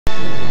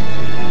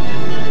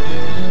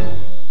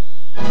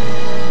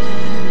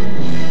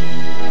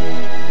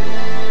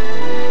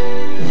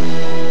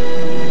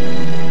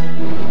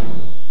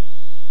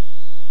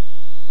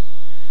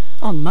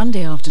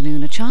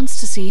afternoon, a chance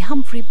to see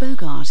Humphrey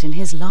Bogart in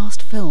his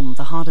last film,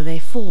 The Harder They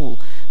Fall,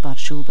 Bud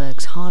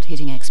Schulberg's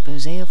hard-hitting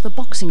exposé of the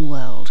boxing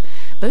world.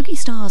 Bogey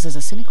stars as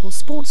a cynical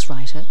sports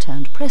writer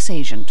turned press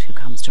agent who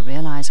comes to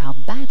realise how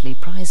badly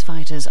prize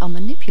fighters are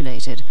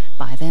manipulated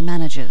by their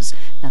managers.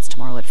 That's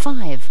tomorrow at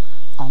 5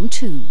 on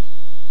 2.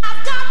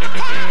 I've got the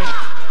power.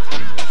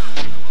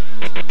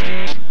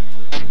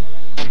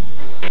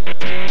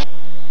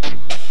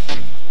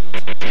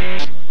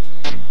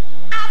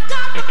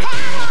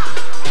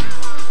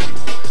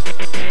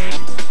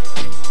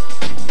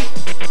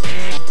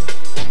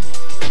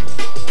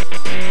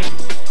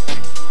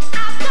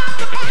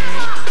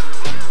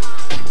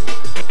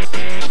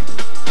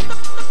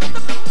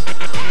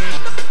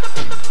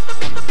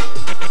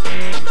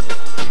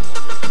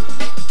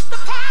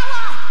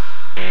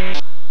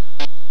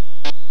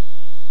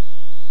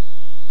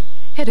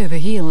 Head Over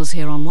Heels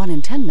here on 1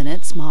 in 10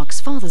 Minutes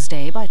marks Father's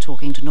Day by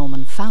talking to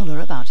Norman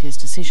Fowler about his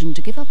decision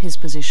to give up his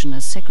position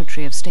as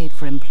Secretary of State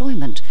for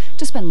Employment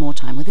to spend more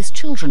time with his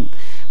children.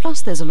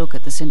 Plus there's a look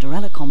at the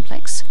Cinderella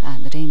complex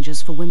and the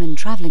dangers for women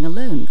travelling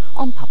alone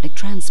on public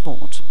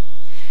transport.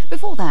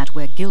 Before that,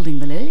 we're gilding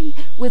the lily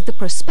with The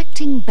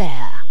Prospecting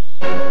Bear.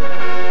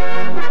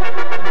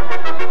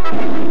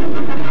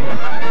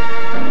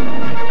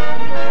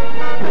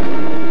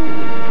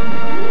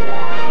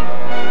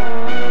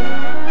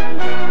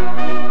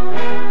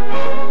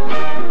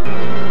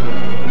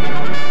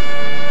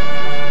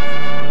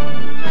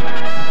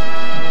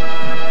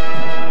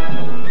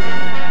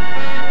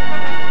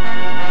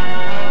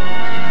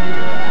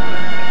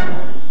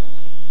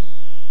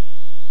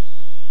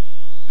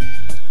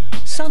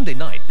 Sunday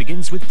night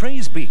begins with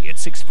Praise Be at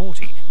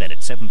 6:40. Then at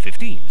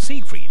 7:15,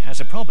 Siegfried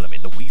has a problem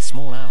in the wee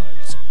small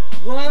hours.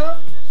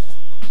 Well,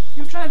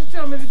 you trying to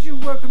tell me that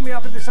you've woken me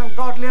up at this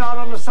ungodly hour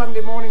on a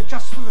Sunday morning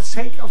just for the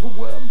sake of a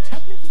worm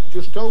tablet? I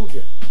just told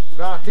you.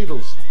 Right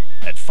tiddles.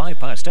 At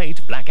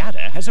 8:05,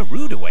 Blackadder has a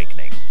rude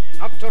awakening.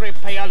 Not to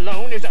repay a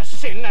loan is a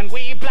sin, and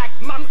we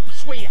black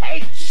monks, we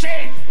hate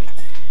sin!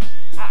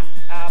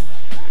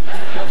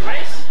 Your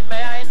Grace,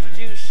 may I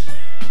introduce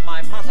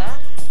my mother?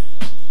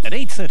 At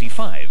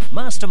 8:35,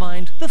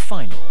 Mastermind, the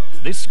final.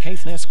 This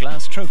Caithness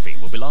glass trophy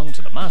will belong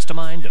to the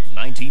mastermind of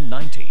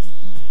 1990.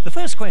 The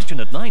first question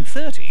at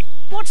 9:30,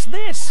 what's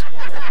this?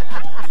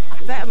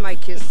 That'll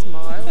make you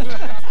smile.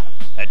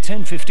 At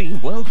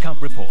 10:15, World Cup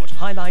report,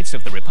 highlights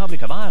of the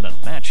Republic of Ireland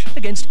match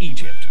against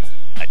Egypt.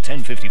 At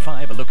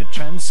 10:55, a look at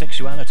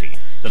transsexuality.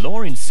 The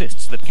law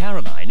insists that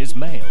Caroline is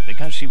male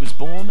because she was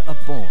born a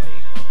boy.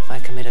 If I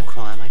commit a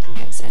crime, I can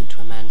get sent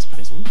to a man's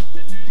prison.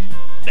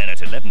 Then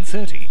at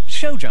 11:30,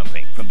 show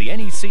jumping from the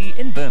NEC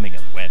in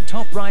Birmingham, where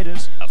top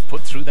riders are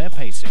put through their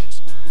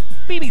paces.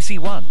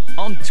 BBC1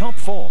 on top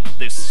form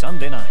this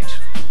Sunday night.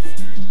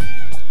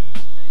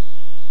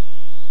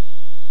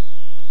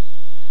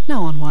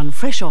 Now on one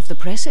fresh off the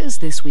presses,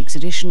 this week's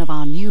edition of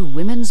our new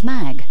Women's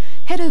Mag,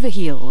 Head Over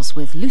Heels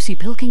with Lucy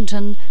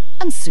Pilkington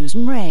and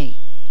Susan Ray.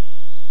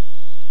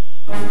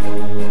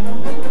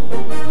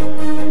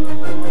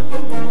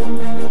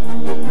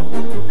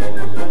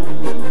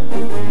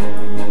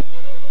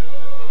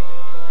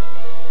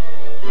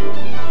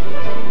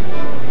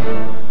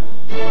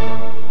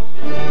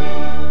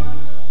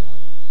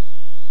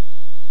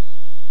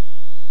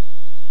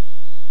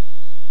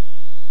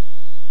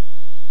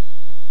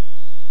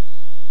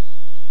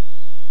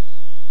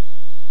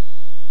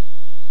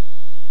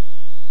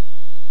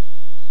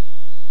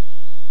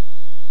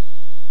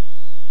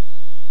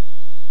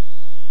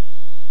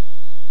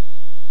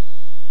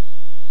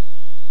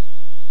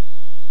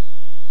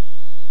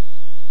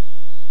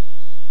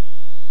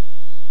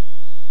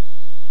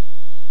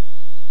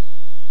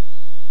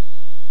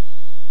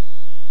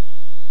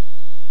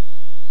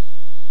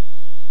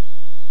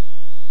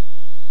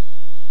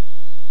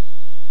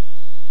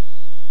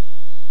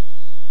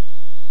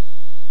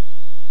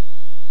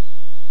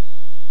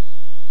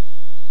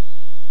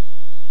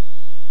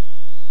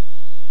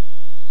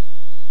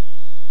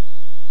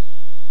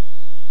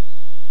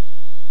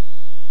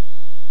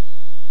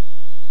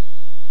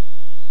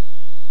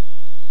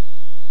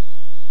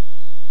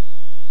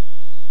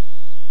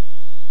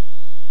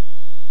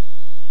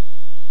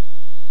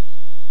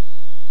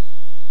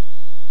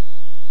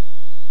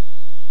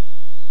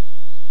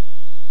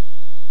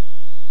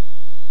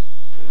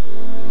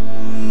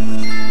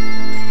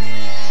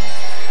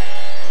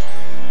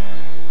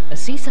 A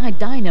seaside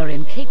diner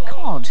in Cape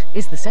Cod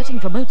is the setting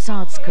for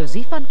Mozart's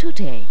Così fan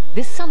tutte,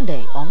 this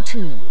Sunday on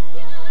 2.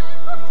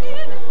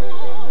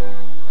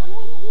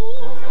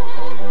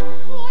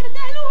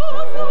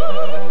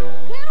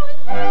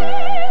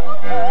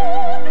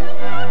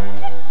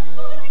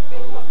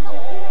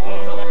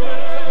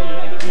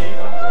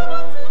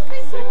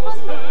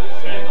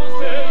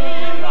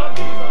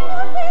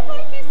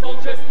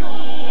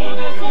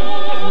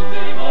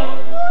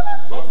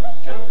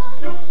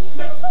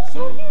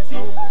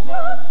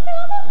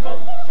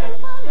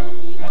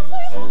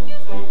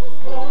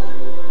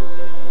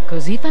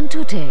 Così fan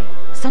tutte,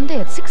 Sunday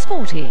at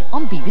 6:40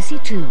 on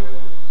BBC2.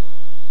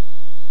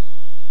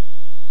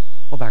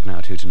 Well, back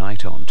now to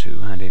Tonight On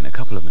 2, and in a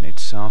couple of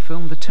minutes, our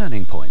film The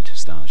Turning Point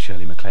stars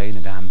Shirley MacLaine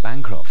and Anne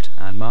Bancroft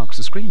and marks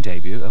the screen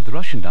debut of the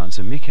Russian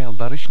dancer Mikhail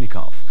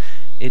Baryshnikov.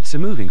 It's a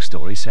moving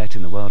story set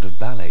in the world of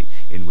ballet,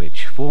 in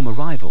which former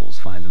rivals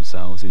find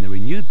themselves in a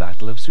renewed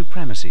battle of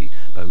supremacy,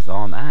 both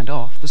on and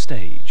off the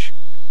stage.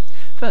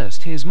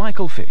 First, here's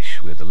Michael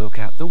Fish with a look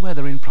at the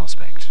weather in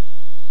prospect.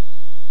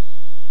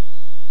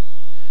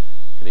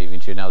 Good evening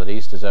to you. Now that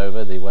Easter's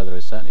over, the weather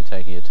is certainly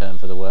taking a turn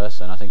for the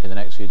worse, and I think in the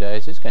next few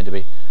days it's going to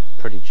be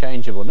pretty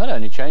changeable. Not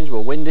only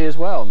changeable, windy as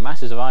well.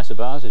 Masses of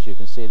isobars, as you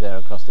can see there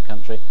across the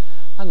country,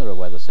 and there are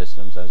weather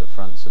systems, those are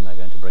fronts, and they're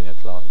going to bring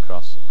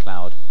across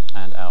cloud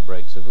and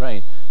outbreaks of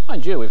rain.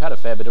 Mind you, we've had a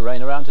fair bit of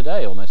rain around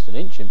today, almost an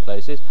inch in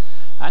places,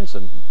 and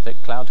some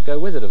thick cloud to go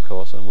with it, of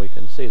course, and we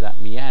can see that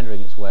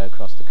meandering its way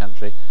across the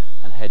country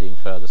and heading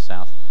further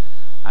south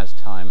as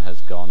time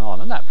has gone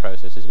on. And that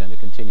process is going to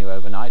continue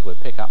overnight. We'll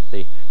pick up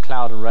the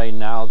cloud and rain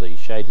now, the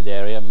shaded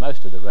area,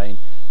 most of the rain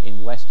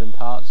in western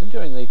parts, and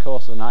during the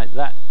course of the night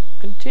that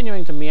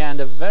continuing to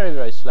meander very,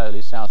 very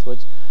slowly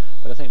southwards.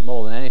 But I think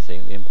more than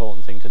anything, the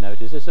important thing to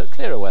notice is that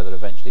clearer weather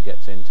eventually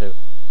gets into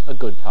a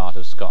good part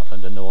of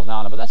Scotland and Northern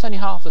Ireland. But that's only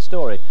half the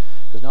story,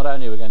 because not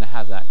only are we going to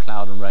have that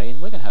cloud and rain,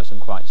 we're going to have some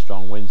quite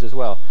strong winds as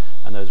well,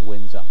 and those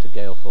winds up to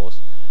gale force,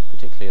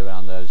 particularly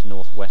around those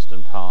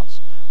northwestern parts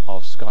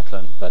of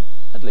Scotland. But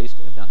at least,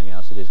 if nothing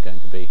else, it is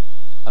going to be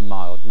a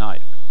mild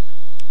night.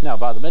 Now,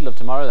 by the middle of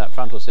tomorrow, that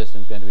frontal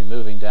system is going to be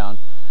moving down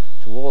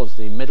towards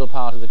the middle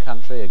part of the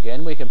country.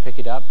 Again, we can pick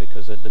it up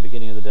because at the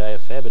beginning of the day a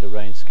fair bit of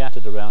rain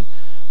scattered around,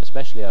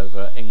 especially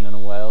over England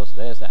and Wales.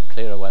 There's that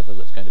clearer weather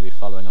that's going to be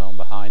following along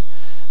behind,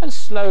 and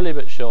slowly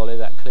but surely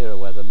that clearer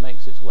weather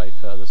makes its way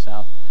further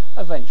south,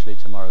 eventually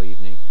tomorrow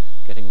evening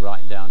getting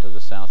right down to the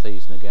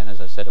southeast. And again,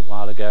 as I said a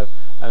while ago,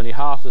 only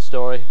half the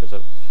story, because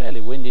a fairly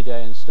windy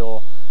day in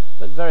store,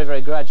 but very, very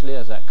gradually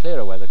as that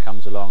clearer weather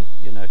comes along,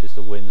 you notice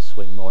the winds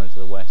swing more into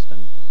the west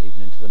and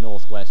even into the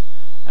northwest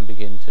and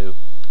begin to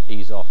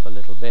ease off a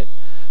little bit.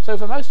 So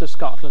for most of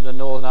Scotland and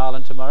Northern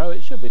Ireland tomorrow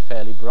it should be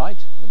fairly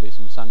bright. There'll be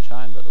some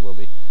sunshine, but there will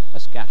be a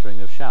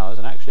scattering of showers,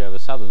 and actually over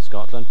southern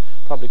Scotland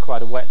probably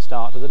quite a wet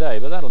start to the day,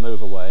 but that'll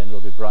move away and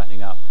it'll be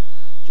brightening up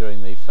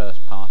during the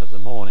first part of the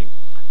morning.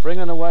 For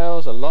England and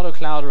Wales, a lot of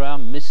cloud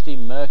around, misty,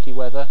 murky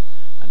weather,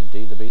 and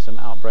indeed there'll be some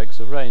outbreaks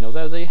of rain,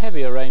 although the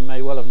heavier rain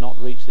may well have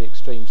not reached the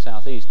extreme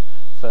southeast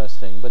first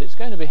thing, but it's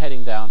going to be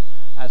heading down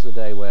as the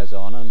day wears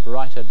on, and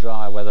brighter,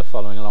 drier weather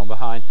following along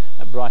behind,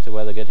 and brighter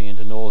weather getting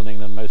into northern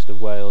England, most of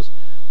Wales,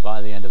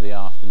 by the end of the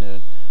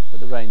afternoon, but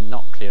the rain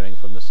not clearing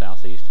from the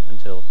southeast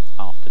until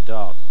after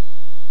dark.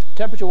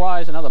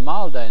 Temperature-wise, another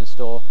mild day in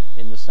store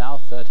in the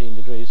south. 13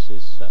 degrees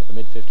is the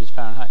mid-50s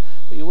Fahrenheit,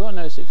 but you will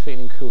notice it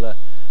feeling cooler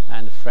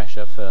and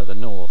fresher further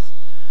north.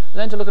 And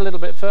then to look a little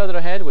bit further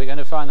ahead, we're going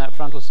to find that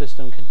frontal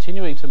system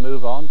continuing to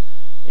move on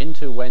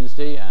into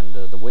Wednesday, and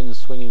the winds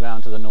swinging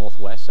round to the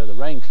northwest, so the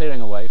rain clearing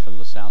away from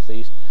the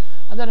southeast,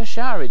 and then a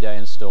showery day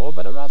in store,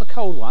 but a rather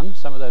cold one.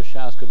 Some of those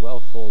showers could well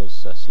fall as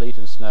sleet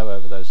and snow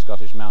over those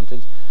Scottish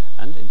mountains,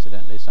 and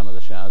incidentally some of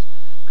the showers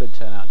could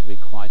turn out to be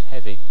quite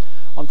heavy.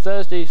 On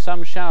Thursday,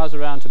 some showers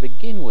around to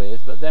begin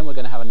with, but then we're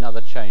going to have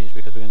another change,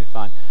 because we're going to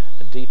find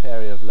a deep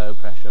area of low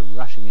pressure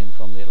rushing in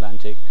from the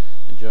Atlantic,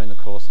 and during the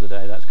course of the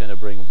day that's going to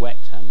bring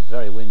wet and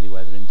very windy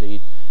weather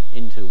indeed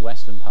into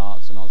western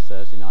parts, and on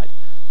Thursday night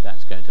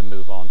that's going to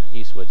move on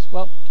eastwards.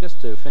 Well, just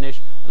to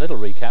finish, a little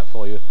recap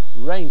for you.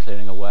 Rain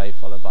clearing away,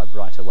 followed by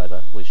brighter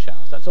weather with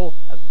showers. That's all.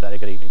 A very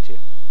good evening to you.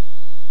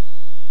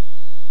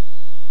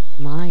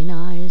 Mine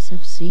eyes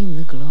have seen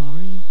the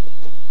glory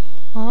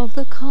of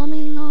the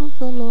coming of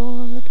the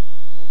Lord.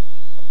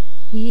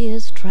 He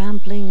is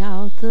trampling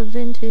out the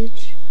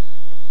vintage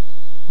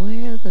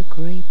where the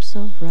grapes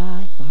of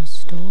wrath are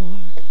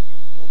stored.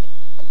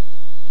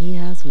 He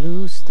hath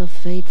loosed the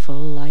fateful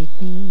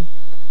lightning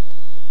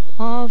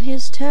of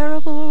his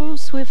terrible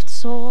swift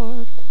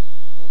sword.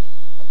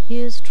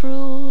 His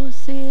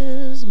truth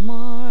is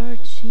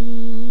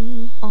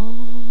marching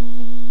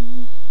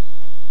on.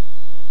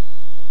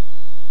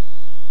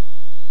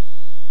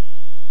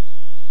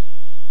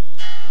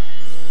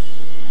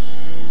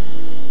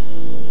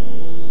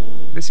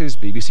 This is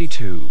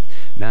BBC2.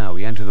 Now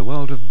we enter the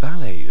world of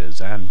ballet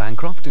as Anne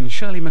Bancroft and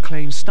Shirley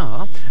MacLaine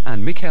star,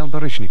 and Mikhail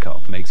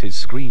Baryshnikov makes his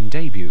screen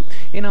debut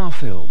in our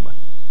film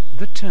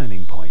The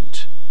Turning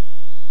Point.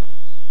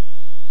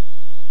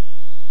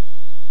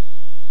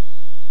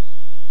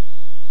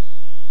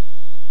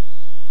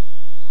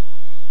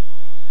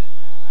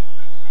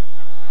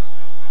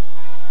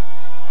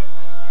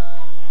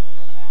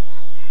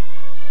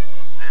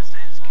 This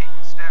is King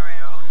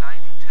Stereo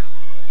 92,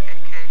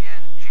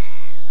 KKNG,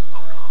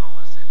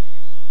 Oklahoma City.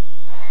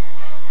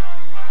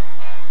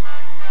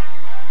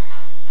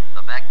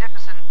 The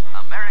magnificent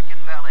American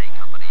Ballet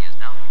Company is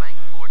now playing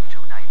for 2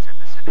 nights at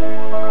the City.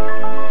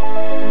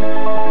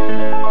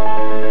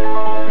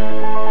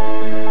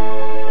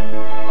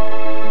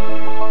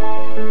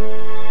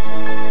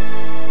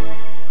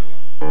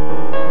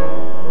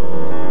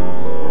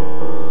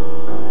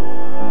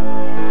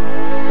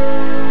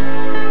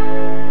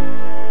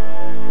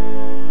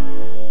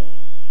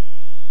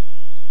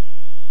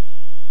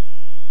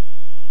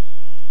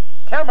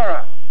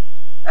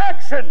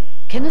 Action!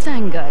 Kenneth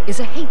Anger is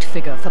a hate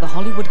figure for the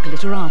Hollywood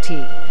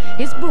glitterati.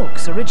 His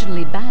books,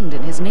 originally banned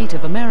in his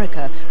native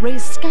America,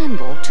 raised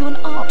scandal to an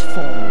art form.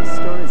 The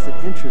stories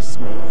that interest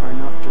me are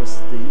not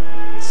just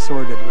the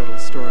sordid little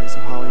stories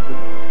of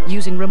Hollywood.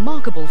 Using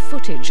remarkable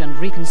footage and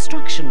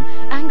reconstruction,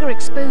 Anger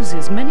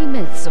exposes many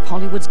myths of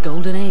Hollywood's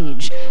golden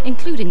age,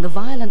 including the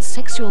violent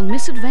sexual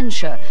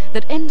misadventure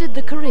that ended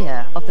the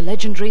career of the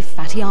legendary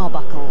Fatty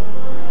Arbuckle.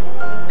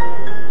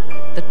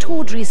 The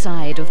tawdry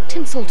side of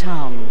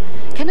Tinseltown.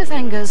 Kenneth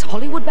Anger's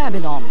Hollywood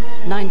Babylon,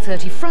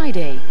 9:30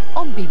 Friday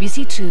on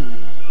BBC2.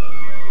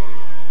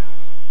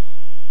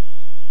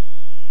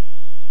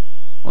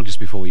 Well, just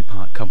before we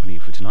part company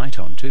for tonight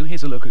on 2,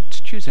 here's a look at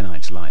Tuesday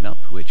night's lineup,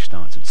 which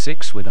starts at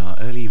 6 with our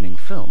early evening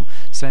film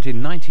set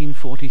in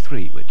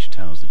 1943, which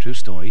tells the true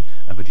story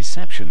of a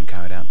deception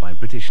carried out by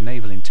British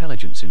naval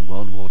intelligence in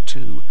World War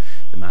II,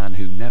 The Man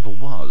Who Never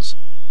Was.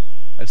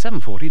 At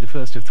 7:40, the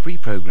first of 3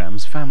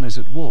 programmes, Families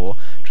at War,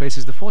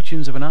 traces the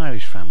fortunes of an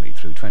Irish family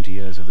through 20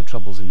 years of the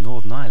troubles in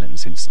Northern Ireland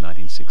since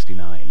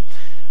 1969.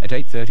 At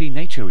 8:30,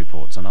 Nature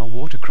reports on our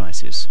water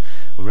crisis.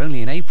 We're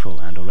only in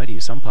April and already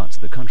some parts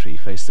of the country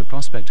face the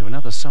prospect of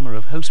another summer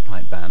of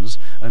hosepipe bans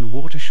and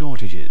water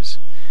shortages.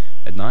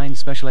 At 9,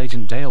 Special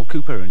Agent Dale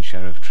Cooper and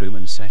Sheriff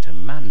Truman set a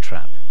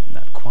man-trap in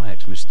that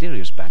quiet,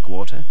 mysterious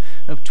backwater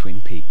of Twin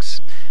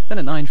Peaks. Then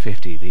at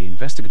 9:50, the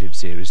investigative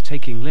series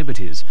Taking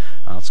Liberties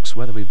asks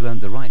whether we've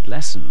learned the right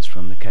lessons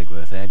from the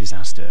Kegworth air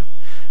disaster.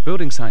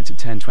 Building Sites at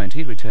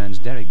 10:20 returns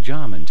Derek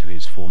Jarman to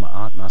his former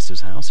art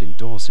master's house in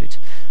Dorset,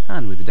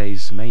 and with the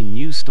day's main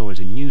news stories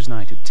in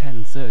Newsnight at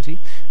 10:30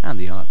 and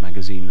the art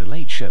magazine The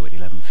Late Show at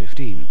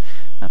 11:15.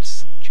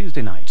 That's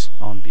Tuesday night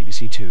on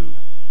BBC2.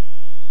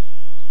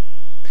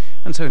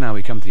 And so now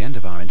we come to the end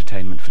of our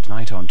entertainment for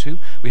tonight on 2.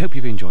 We hope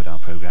you've enjoyed our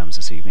programmes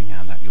this evening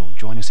and that you'll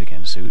join us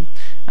again soon.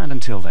 And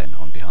until then,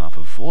 on behalf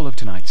of all of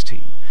tonight's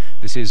team,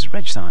 this is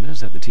Reg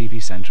Sanders at the TV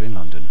Centre in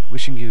London,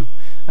 wishing you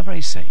a very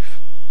safe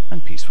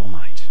and peaceful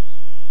night.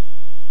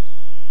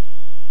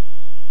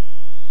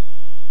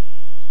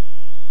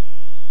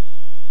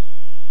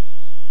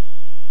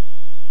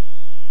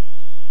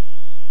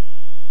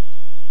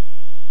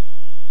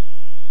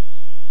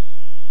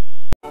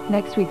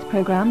 Next week's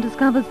programme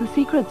discovers the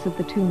secrets of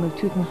the tomb of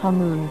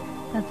Tutankhamun.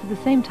 That's at the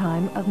same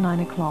time of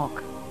 9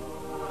 o'clock.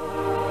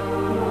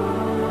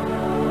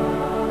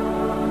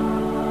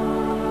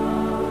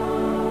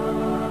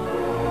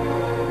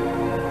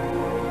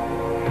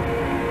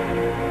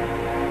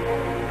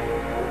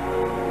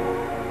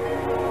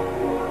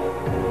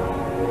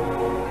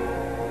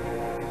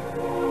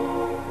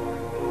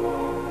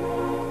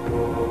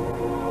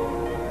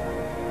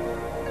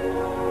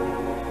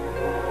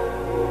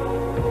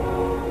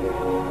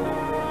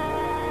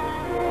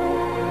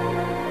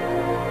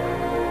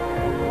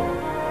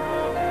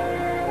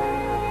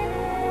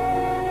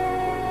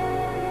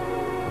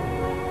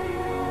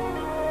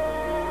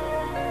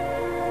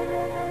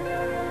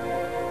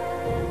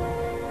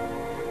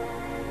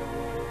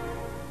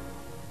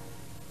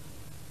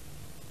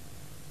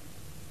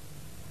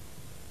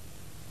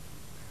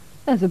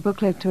 There's a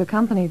booklet to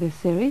accompany this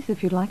series.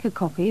 If you'd like a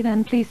copy,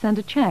 then please send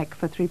a cheque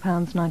for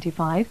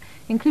 £3.95,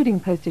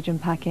 including postage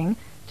and packing,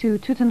 to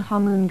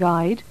Tutankhamun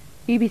Guide,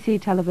 BBC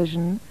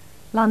Television,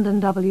 London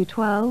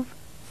W12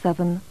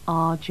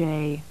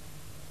 7RJ.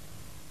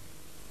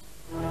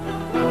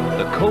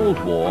 The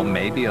Cold War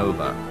may be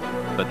over,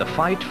 but the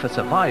fight for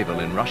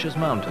survival in Russia's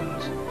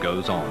mountains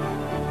goes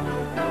on.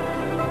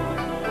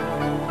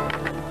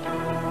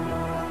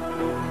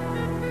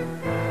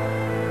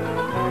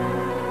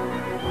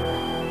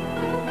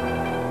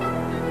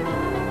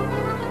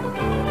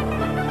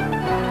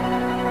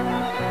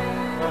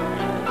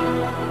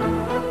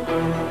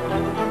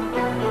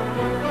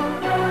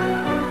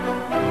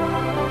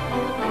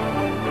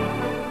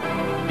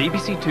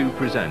 BBC2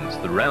 presents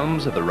The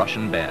Realms of the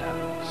Russian Bear,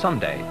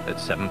 Sunday at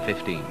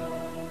 7:15.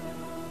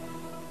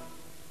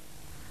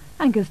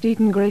 Angus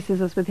Deaton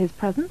graces us with his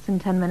presence in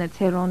 10 minutes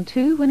here on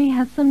 2 when he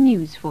has some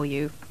news for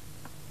you.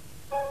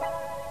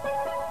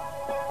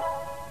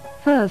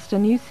 First, a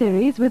new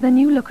series with a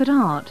new look at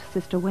art.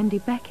 Sister Wendy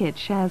Beckett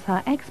shares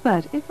her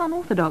expert, if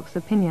unorthodox,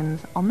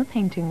 opinions on the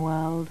painting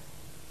world.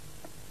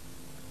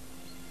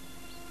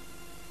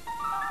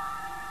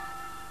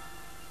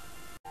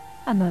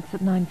 And that's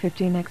at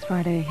 9:15 next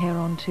Friday here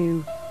on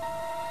 2.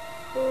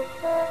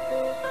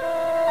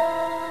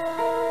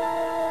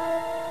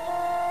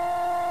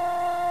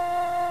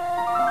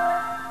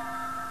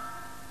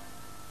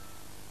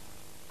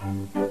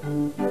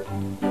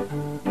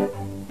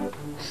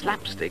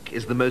 Slapstick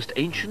is the most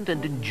ancient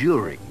and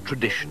enduring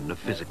tradition of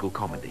physical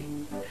comedy.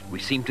 We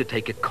seem to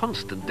take a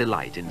constant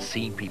delight in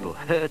seeing people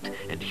hurt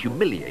and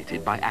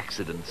humiliated by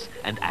accidents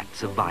and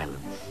acts of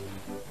violence.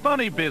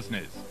 Funny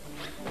business.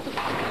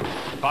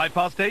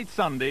 8:05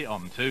 Sunday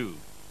on 2.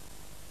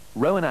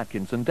 Rowan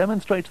Atkinson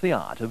demonstrates the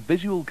art of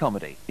visual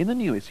comedy in the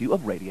new issue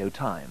of Radio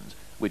Times,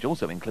 which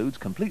also includes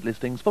complete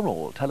listings for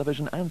all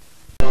television and...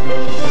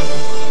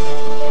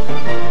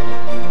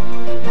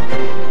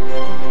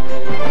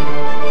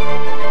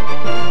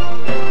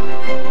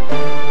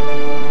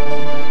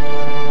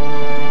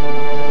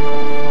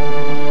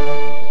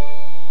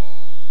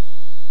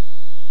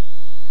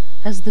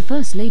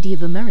 First Lady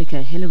of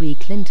America Hillary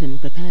Clinton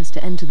prepares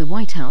to enter the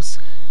White House,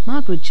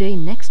 Margaret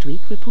Jane next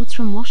week reports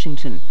from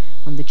Washington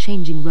on the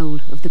changing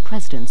role of the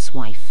president's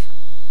wife.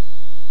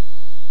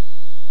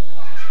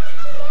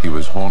 He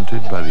was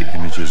haunted by the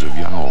images of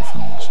young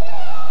orphans,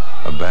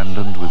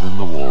 abandoned within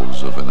the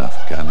walls of an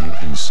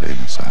Afghani insane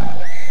asylum.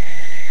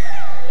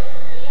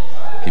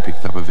 He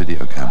picked up a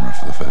video camera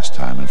for the first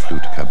time and flew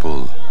to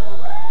Kabul,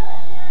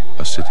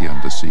 a city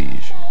under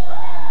siege.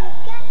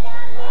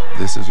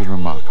 This is a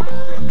remarkable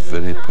and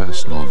very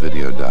personal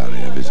video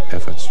diary of his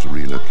efforts to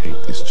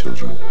relocate these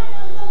children.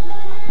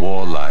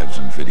 War Lives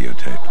and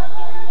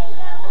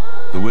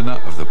Videotape. The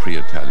winner of the Prix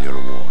Italia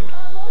Award.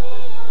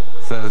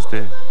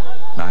 Thursday,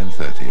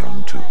 9:30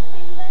 on 2.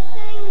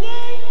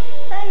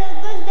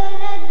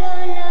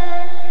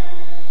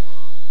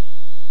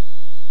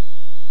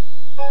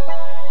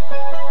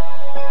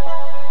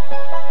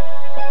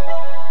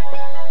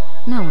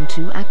 Now on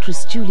to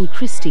actress Julie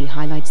Christie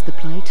highlights the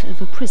plight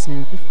of a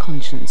prisoner of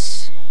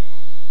conscience.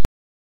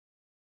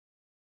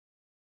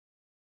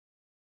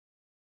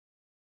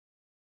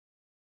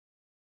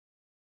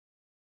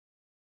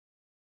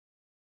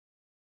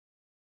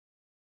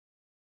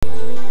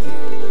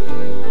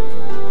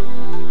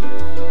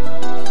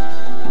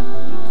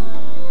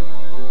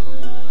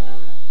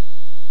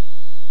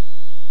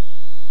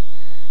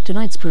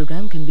 Tonight's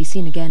programme can be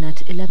seen again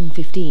at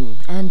 11:15,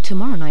 and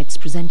tomorrow night's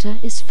presenter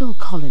is Phil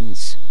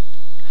Collins.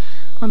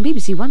 On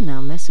BBC1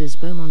 now, Messrs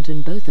Beaumont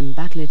and Botham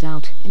battle it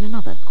out in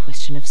another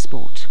question of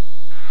sport.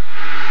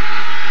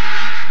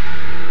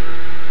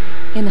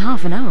 In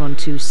half an hour on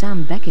 2,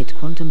 Sam Beckett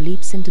quantum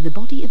leaps into the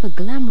body of a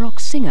glam rock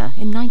singer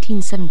in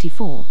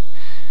 1974.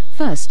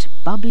 First,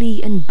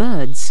 Bubbly and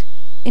Birds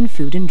in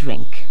Food and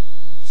Drink.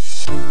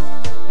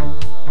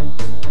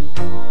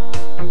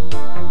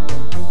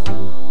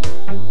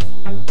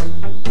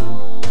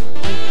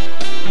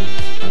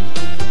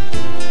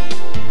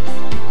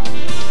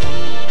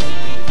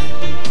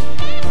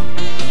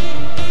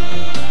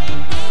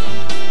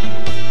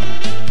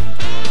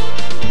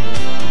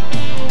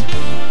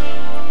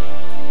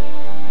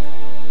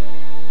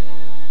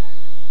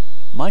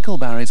 Michael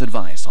Barry's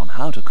advice on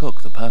how to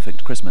cook the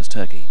perfect Christmas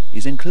turkey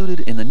is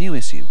included in the new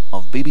issue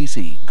of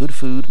BBC Good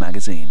Food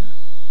magazine.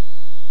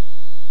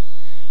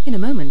 In a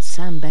moment,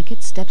 Sam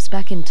Beckett steps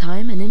back in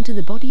time and into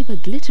the body of a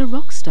glitter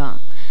rock star.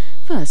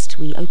 First,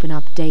 we open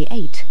up day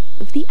 8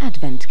 of the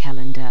Advent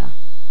calendar.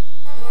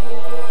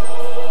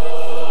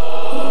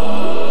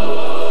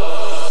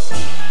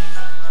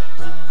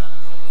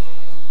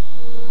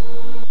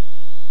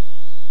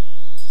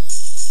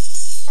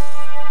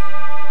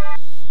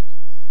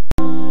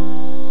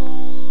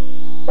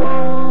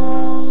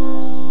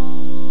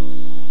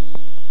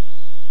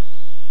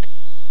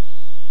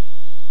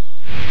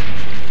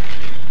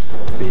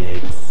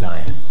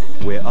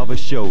 Where other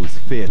shows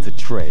fear to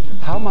tread.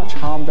 How much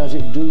harm does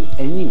it do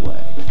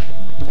anyway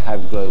to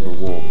have global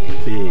warming?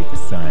 Big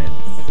science.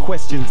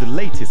 Questions the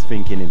latest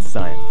thinking in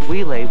science.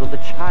 We label the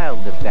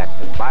child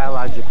defective,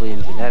 biologically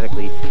and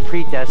genetically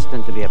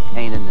predestined to be a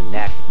pain in the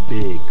neck.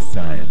 Big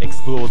science.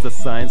 Explores the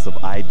science of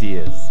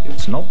ideas.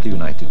 It's not the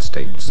United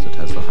States that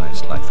has the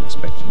highest life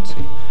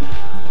expectancy.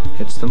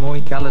 It's the more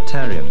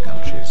egalitarian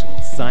countries.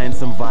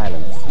 Science and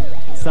violence.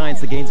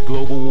 Science against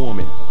global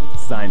warming.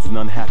 Science and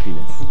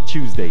Unhappiness.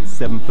 Tuesdays,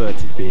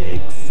 7:30.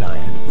 Big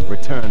Science.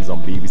 Returns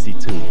on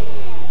BBC2.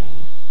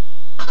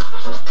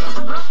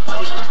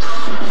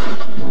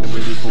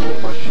 Ready for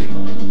what machine?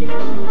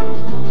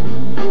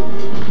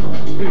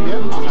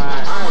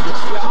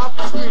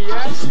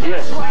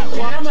 Yes.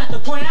 Well, I'm at the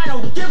point I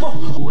don't give a...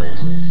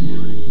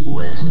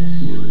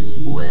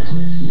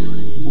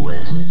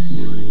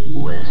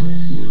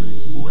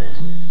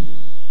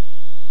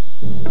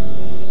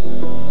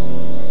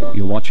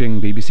 You're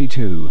watching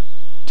BBC2.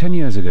 10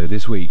 years ago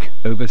this week,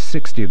 over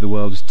 60 of the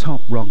world's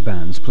top rock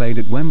bands played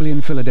at Wembley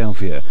in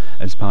Philadelphia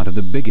as part of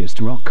the biggest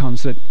rock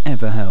concert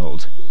ever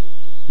held.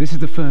 This is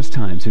the first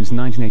time since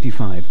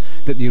 1985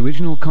 that the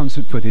original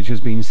concert footage has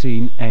been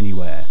seen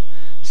anywhere.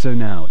 So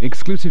now,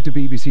 exclusive to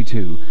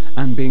BBC2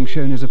 and being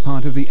shown as a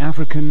part of the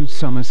African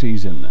summer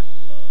season.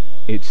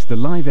 It's the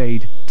Live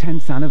Aid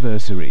 10th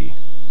anniversary.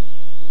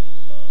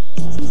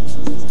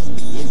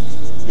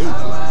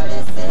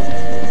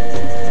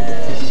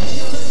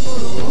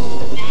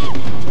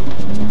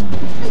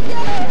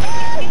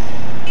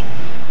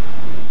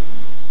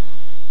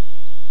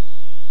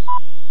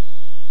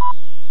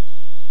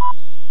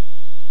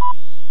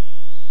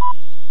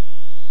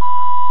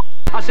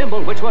 A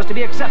symbol which was to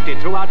be accepted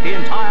throughout the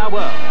entire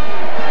world.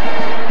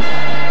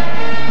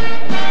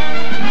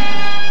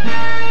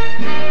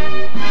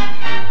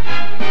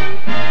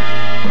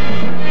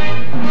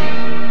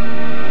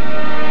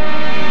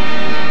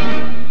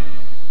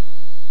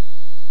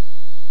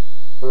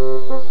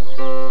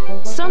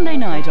 Sunday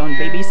night on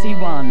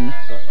BBC1.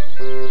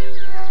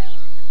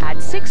 At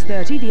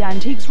 6:30, the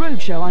Antiques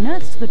Roadshow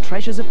unearths the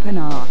treasures of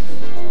Penarth.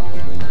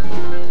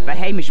 For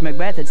Hamish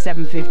Macbeth at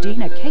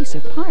 7:15, a case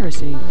of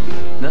piracy.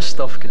 This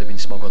stuff could have been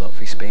smuggled up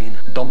from Spain,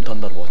 dumped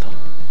underwater,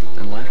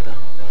 and left there.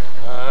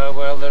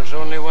 Well, there's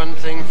only one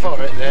thing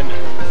for it, then.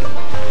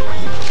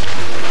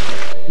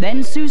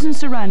 Then Susan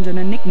Sarandon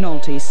and Nick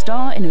Nolte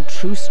star in a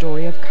true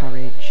story of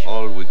courage.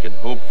 All we can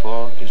hope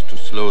for is to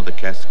slow the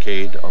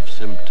cascade of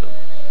symptoms.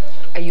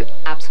 Are you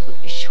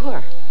absolutely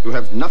sure? You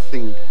have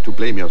nothing to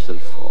blame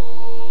yourself for.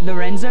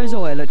 Lorenzo's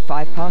Oil at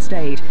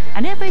 8:05,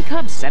 and FA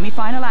Cup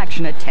semi-final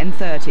action at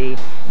 10:30.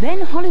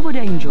 Then Hollywood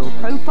Angel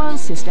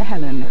profiles Sister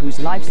Helen, whose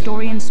life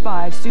story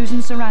inspired Susan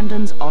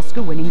Sarandon's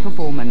Oscar-winning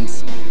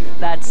performance.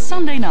 That's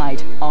Sunday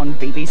night on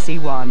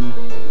BBC1.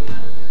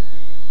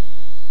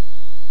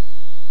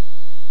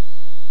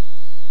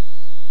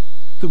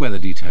 The weather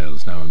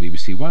details now on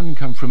BBC1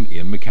 come from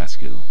Ian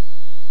McCaskill.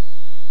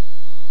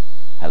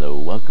 Hello,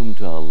 welcome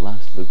to our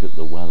last look at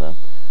the weather.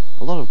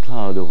 A lot of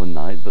cloud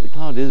overnight, but the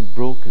cloud is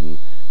broken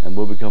and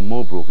will become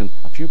more broken.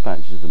 A few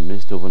patches of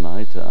mist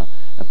overnight,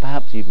 and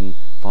perhaps even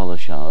further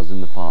showers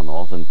in the far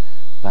north, and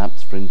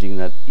perhaps fringing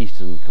that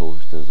eastern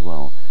coast as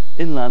well.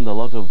 Inland, a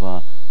lot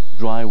of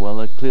dry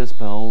weather, clear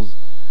spells,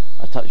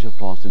 a touch of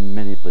frost in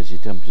many places,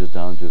 temperatures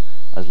down to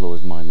as low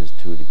as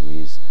 -2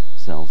 degrees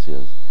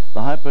Celsius.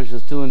 The high pressure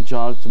is still in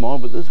charge tomorrow,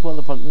 but this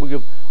weather front will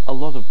give a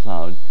lot of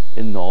cloud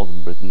in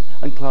northern Britain,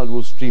 and cloud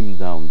will stream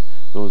down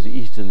those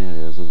eastern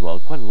areas as well.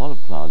 Quite a lot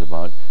of cloud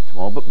about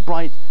tomorrow, but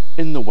bright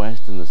in the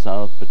west and the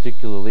south,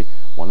 particularly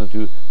 1 or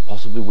 2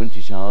 possibly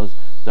wintry showers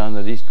down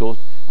the east coast,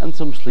 and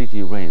some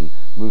sleety rain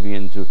moving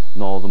into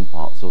northern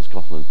parts of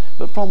Scotland.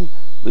 But from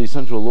the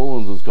central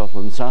lowlands of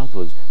Scotland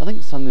southwards, I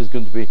think Sunday is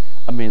going to be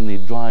a mainly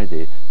dry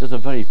day. Just a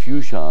very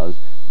few showers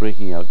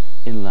breaking out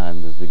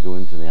inland as we go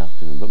into the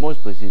afternoon, but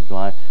most places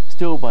dry.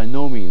 Still by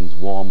no means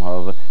warm,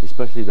 however,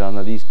 especially down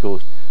that east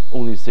coast.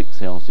 Only 6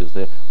 Celsius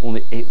there,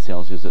 only 8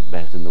 Celsius at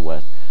best in the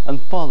west,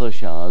 and further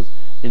showers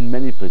in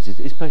many places,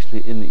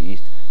 especially in the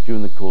east,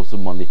 during the course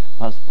of Monday,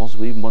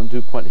 possibly even 1 or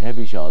 2 quite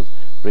heavy showers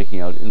breaking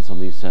out in some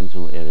of these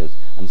central areas,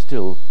 and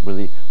still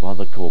really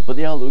rather cold. But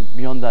the outlook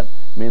beyond that,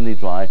 mainly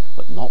dry,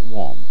 but not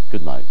warm.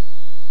 Good night.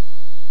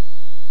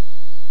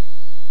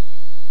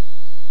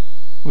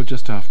 Well,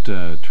 just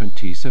after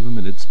 27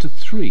 minutes to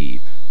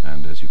 3,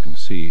 and as you can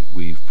see,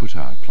 we've put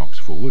our clocks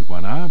forward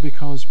 1 hour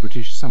because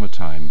British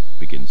summertime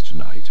begins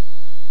tonight.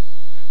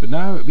 But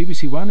now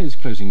BBC1 is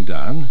closing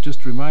down.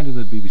 Just a reminder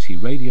that BBC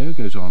Radio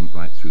goes on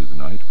right through the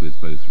night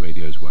with both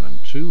radios 1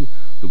 and 2,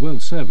 the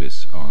World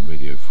Service on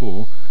Radio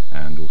 4,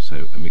 and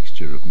also a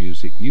mixture of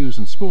music, news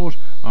and sport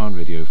on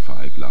Radio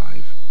 5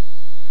 Live.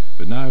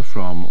 But now,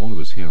 from all of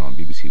us here on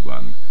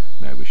BBC1,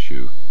 may I wish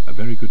you a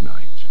very good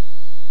night.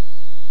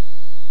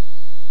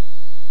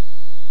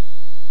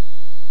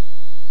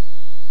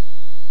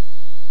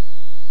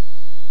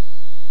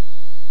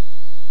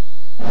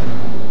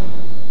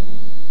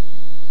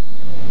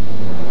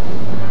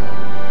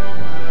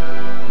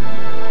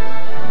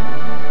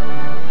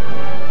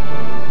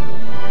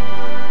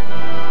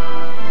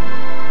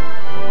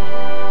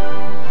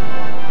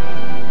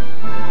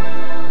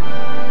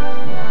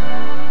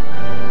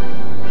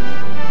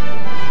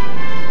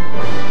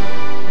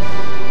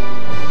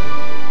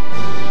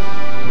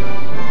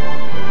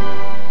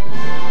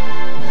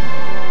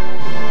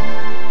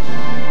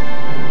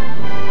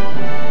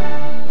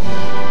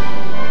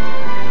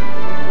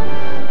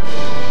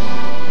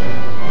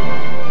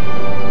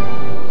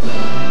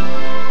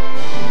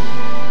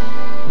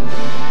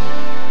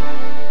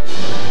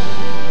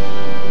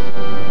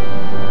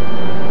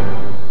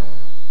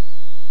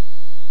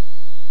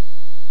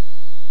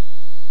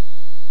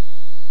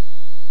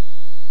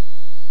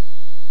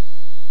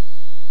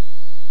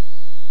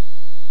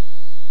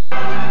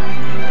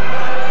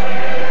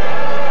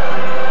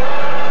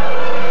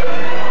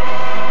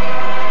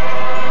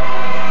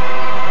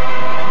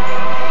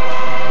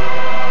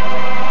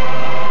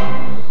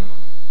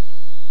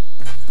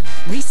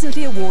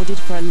 Recently awarded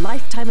for a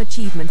lifetime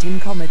achievement in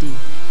comedy,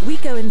 we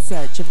go in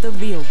search of the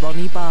real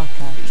Ronnie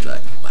Barker. He's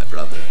like my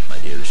brother, my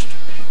dearest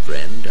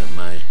friend, and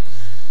my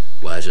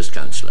wisest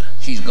counsellor.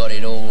 She's got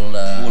it all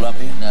up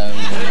here? No.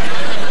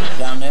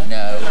 Down there?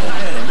 No.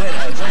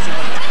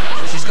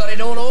 Where? She's got it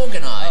all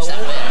organised up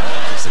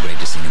there. It's the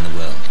greatest thing in the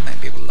world to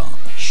make people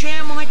laugh.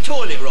 Share my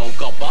toilet roll,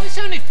 gobber. It's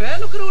only fair.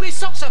 Look at all these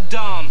socks I've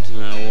darned.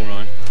 No, all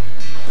right.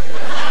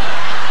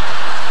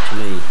 To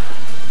me,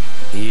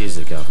 he is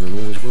the governor and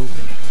always will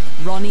be.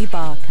 Ronnie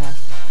Barker,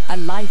 A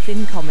Life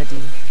in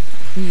Comedy.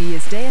 New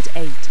Year's Day at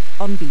 8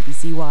 on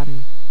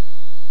BBC1.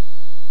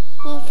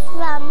 He's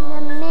from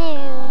the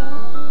moon.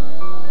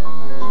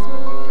 He's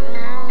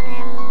brown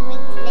and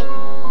wrinkly.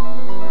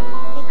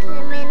 Look at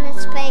him in the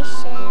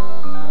spaceship.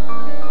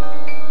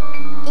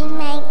 He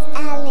makes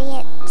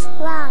Elliot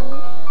drunk.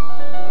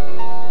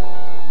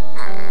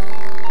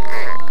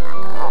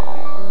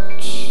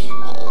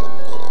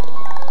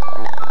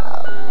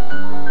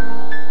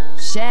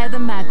 Share the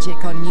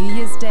magic on New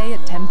Year's Day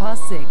at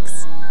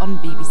 6:10 on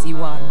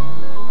BBC1.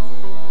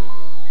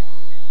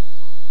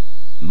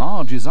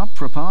 Marge is up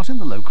for a part in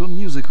the local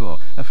musical,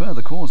 a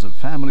further cause of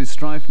family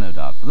strife, no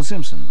doubt, for The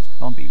Simpsons,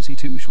 on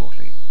BBC2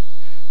 shortly.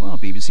 Well,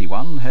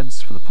 BBC1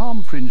 heads for the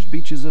palm-fringed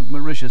beaches of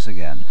Mauritius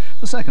again,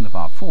 the second of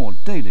our 4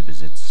 daily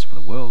visits for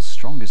the world's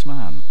strongest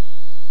man.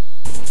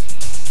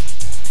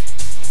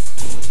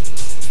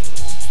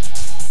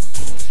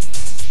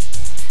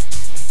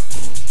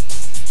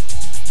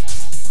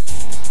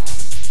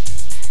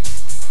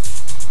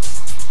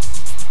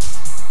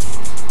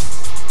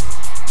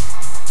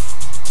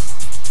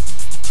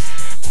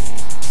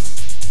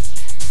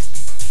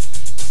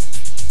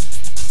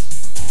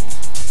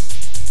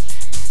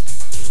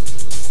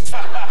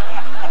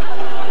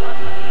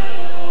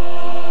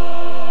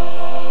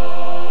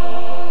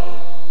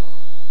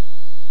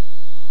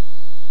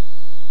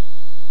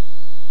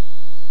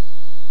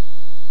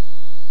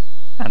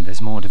 And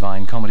there's more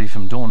Divine Comedy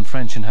from Dawn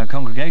French and her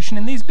congregation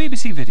in these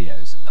BBC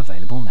videos,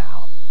 available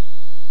now.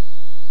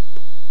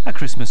 A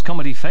Christmas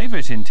comedy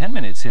favourite in 10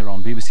 minutes here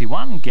on BBC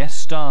One, guest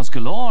stars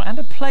galore, and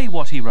a play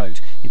what he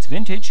wrote. It's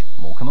vintage,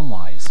 Morecambe and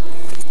Wise.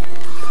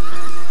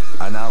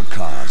 An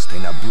outcast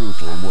in a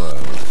brutal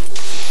world.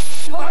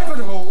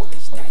 Ivanhoe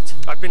is dead.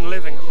 I've been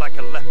living like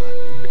a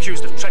leper,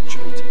 accused of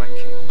treachery to my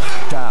king.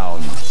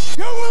 Down.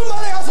 You will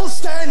marry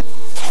Athelstan!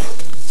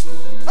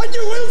 And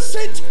you will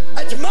sit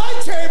at my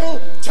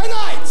table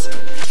tonight!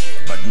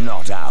 But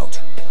not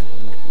out. I will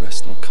not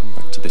rest nor come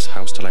back to this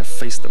house till I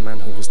face the man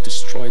who has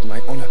destroyed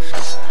my honour.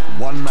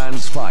 One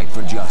man's fight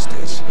for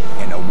justice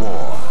in a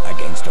war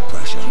against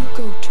oppression. You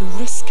go to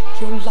risk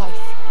your life.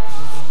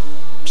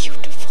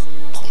 Beautiful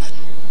woman.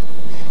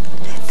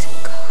 Let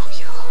go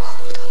your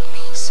hold on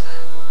me, sir.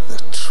 The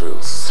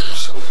truth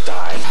shall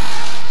die.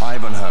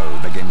 Ivanhoe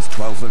begins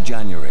 12th of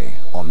January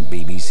on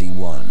BBC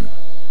One.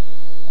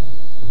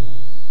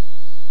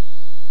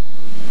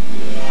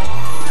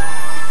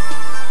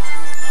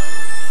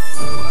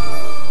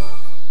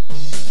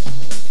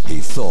 He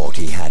thought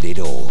he had it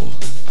all.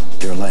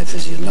 Your life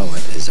as you know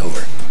it is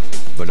over.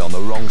 But on the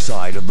wrong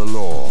side of the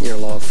law. Your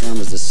law firm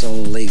is the sole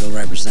legal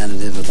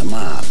representative of the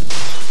mob.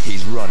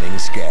 He's running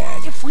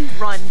scared. If we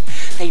run,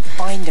 they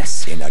find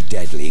us. In a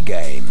deadly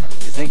game.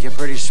 You think you're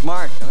pretty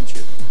smart, don't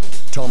you?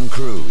 Tom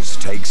Cruise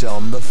takes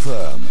on The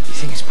Firm. You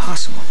think it's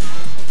possible?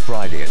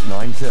 Friday at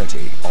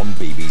 9:30 on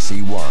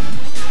BBC One.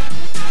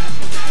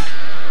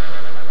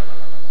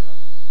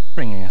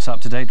 Bringing us up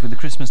to date with the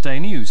Christmas Day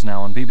news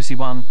now on BBC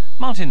One,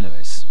 Martin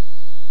Lewis.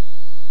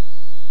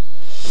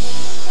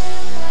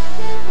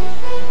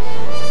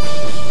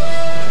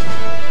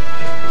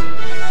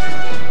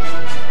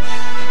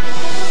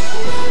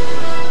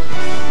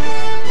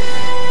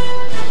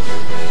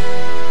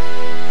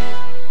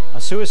 A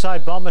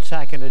suicide bomb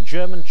attack in a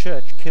German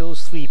church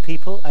kills 3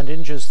 people and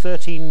injures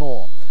 13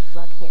 more.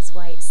 Working its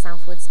way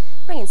southwards,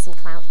 bringing some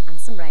cloud and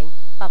some rain.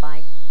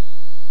 Bye-bye.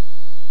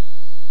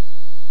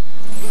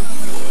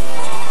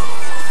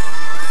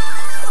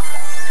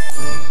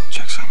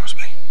 Jack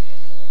Summersby.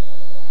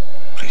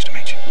 Pleased to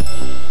meet you.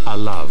 A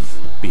love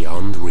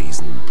beyond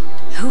reason.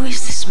 Who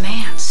is this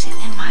man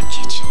sitting in my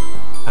kitchen?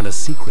 And a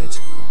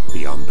secret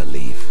beyond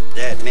belief.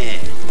 That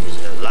man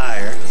is a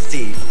liar, a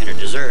thief, and a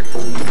deserter.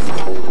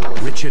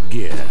 Richard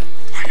Gere.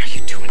 Why are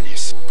you doing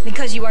this?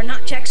 Because you are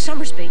not Jack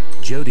Summersby.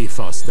 Jodie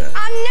Foster.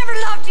 I never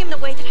loved him the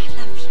way that I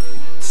love you.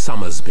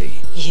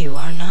 Summersby. You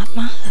are not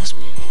my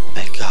husband.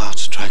 May God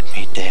strike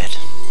me dead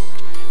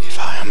if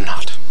I am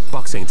not.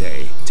 Boxing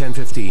Day,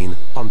 10:15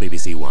 on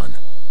BBC One.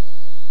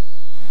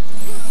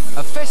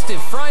 A festive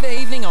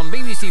Friday evening on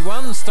BBC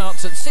One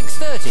starts at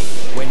 6:30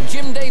 when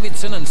Jim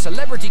Davidson and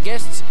celebrity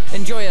guests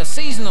enjoy a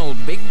seasonal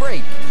big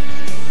break.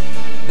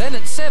 Then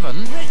at 7...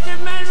 Mr.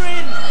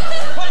 Mandarin!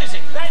 What is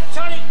it? That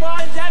tonic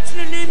wine's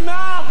absolutely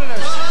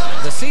marvellous!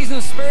 The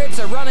season spirits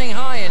are running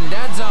high in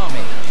Dad's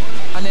army.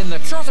 And in the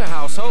Trotter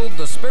household,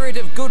 the spirit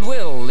of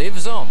goodwill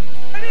lives on.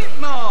 Isn't it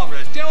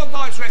marvellous? Del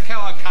bites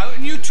Raquel a coat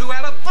and you two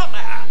have a pop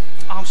at her.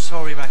 I'm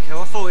sorry, Raquel.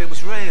 I thought it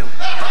was real.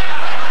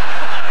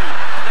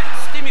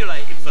 That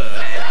stimulated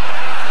first.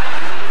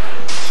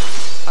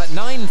 At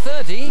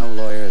 9:30... No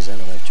lawyer has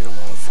ever left your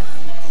law firm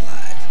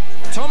alive.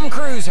 Tom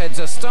Cruise heads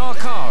a star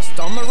cast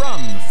on the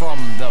run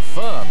from The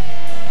Firm.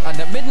 And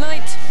at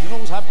midnight... You know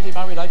who's happily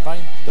married, I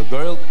find? The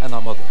girl and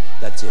her mother.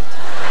 That's it.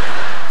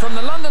 From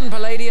the London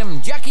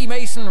Palladium, Jackie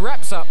Mason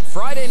wraps up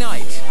Friday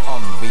night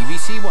on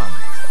BBC One.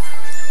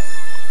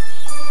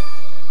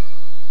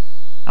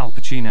 Al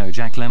Pacino,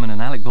 Jack Lemmon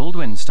and Alec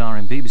Baldwin star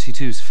in BBC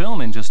Two's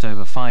film in just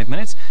over 5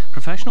 minutes.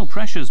 Professional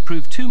pressures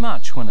prove too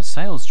much when a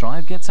sales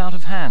drive gets out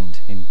of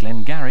hand in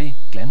Glengarry,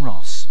 Glen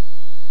Ross.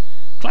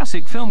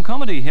 Classic film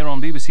comedy here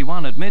on BBC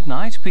One at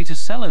midnight. Peter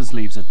Sellers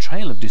leaves a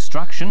trail of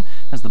destruction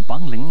as the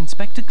bungling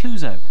Inspector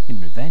Clouseau in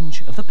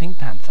Revenge of the Pink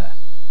Panther.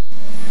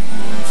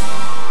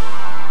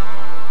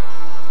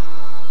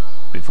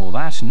 Before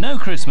that, no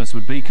Christmas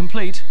would be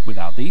complete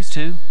without these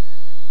two.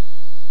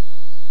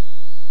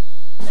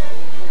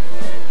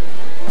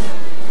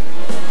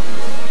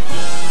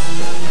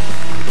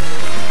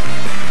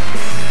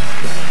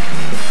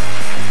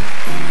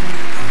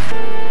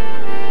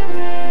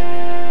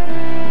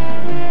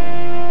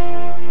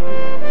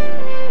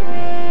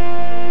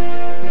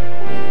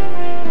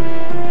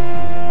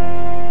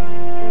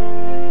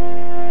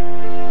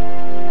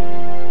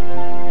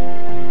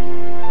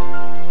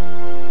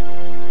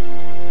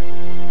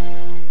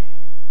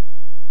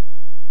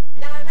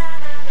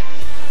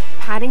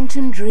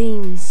 Paddington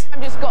Dreams.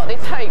 I've just got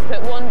this hope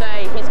that one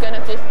day he's going to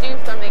just do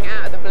something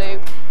out of the blue.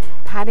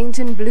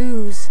 Paddington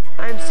Blues.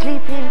 I'm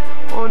sleeping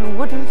on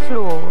wooden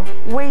floor,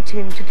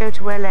 waiting to go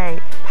to LA.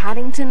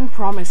 Paddington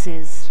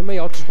Promises. To me,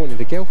 I just wanted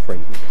a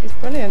girlfriend. It's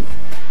brilliant.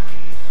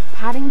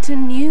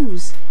 Paddington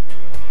News.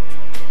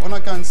 When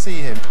I go and see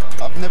him,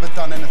 I've never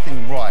done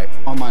anything right.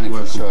 I'm only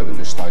concerned at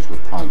this stage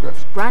with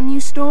progress. Brand new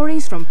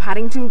stories from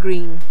Paddington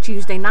Green.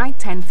 Tuesday night,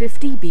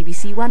 10:50,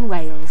 BBC1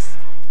 Wales.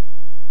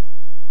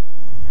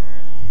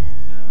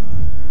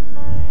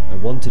 I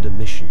wanted a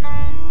mission.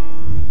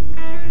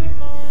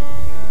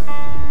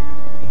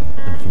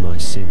 And for my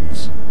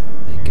sins,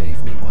 they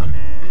gave me one.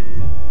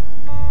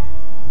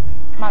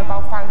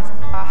 Mobile phones,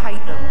 I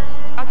hate them.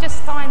 I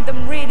just find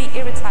them really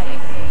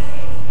irritating.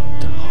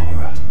 The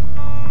horror.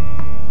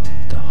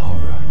 The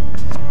horror.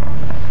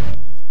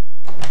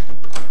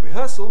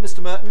 Rehearsal,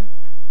 Mr. Merton.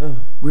 Oh.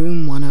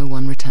 Room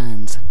 101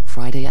 returns,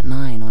 Friday at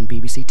 9 on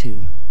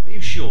BBC2. Are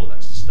you sure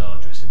that's the star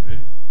dressing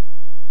room?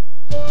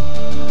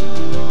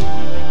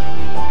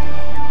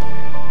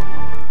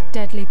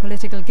 Deadly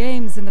political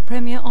games in the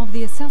premiere of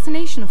The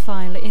Assassination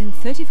File in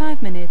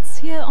 35 minutes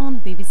here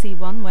on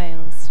BBC1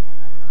 Wales.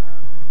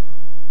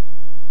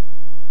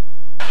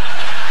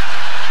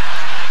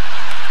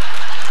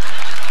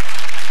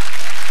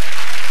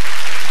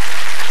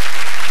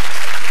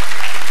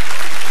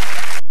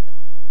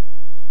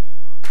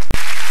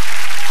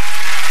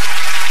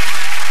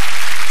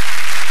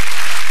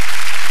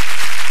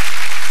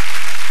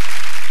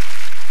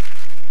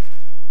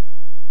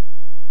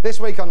 This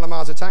week on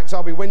Lamar's Attacks,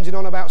 I'll be whinging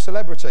on about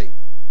celebrity.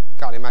 You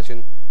can't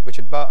imagine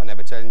Richard Burton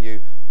ever telling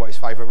you what his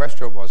favourite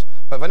restaurant was.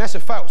 But Vanessa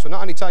Phelps will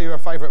not only tell you her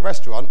favourite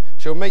restaurant,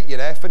 she'll meet you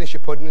there, finish your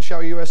pudding and show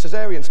you her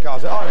caesarean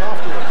scars at home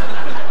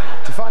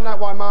afterwards. To find out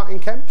why Martin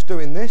Kemp's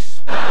doing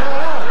this.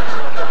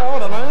 I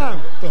don't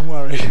know. Don't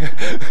worry.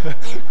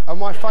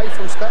 And why Faith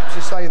from Steps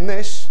is saying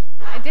this.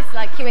 I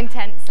dislike you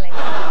intensely.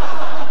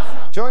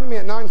 Join me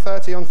at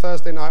 9:30 on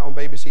Thursday night on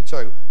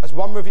BBC2. As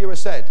one reviewer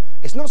said,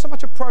 it's not so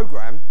much a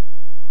programme.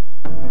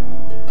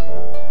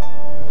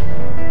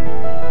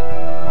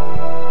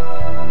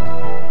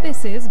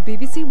 This is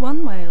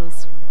BBC1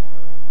 Wales.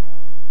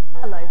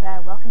 Hello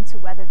there, welcome to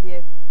Weather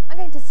View. I'm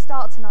going to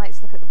start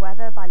tonight's look at the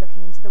weather by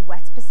looking into the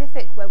West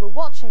Pacific, where we're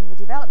watching the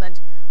development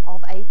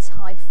of a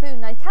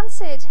typhoon. Now you can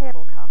see it here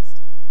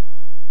forecast.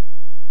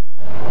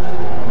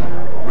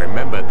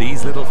 Remember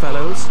these little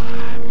fellows?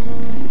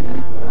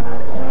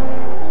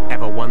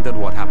 Ever wondered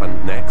what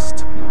happened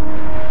next?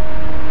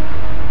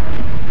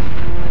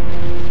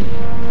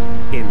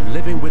 In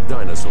Living with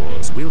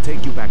Dinosaurs, we'll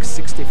take you back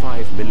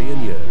 65 million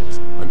years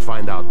and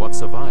find out what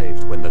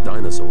survived when the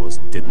dinosaurs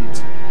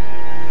didn't.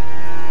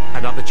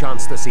 Another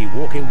chance to see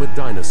Walking with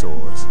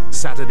Dinosaurs,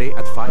 Saturday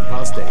at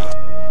 8:05.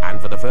 And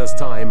for the first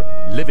time,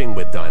 Living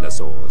with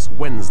Dinosaurs,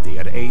 Wednesday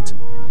at 8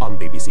 on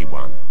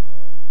BBC1.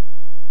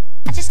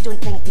 I just don't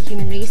think the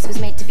human race was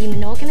meant to be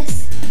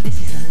monogamous.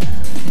 This is a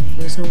love thing.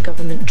 There's no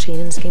government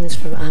training schemes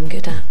for what I'm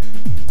good at.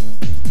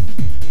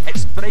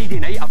 It's Friday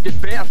night, I've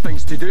got better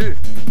things to do.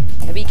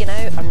 Are we going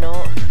out or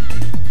not?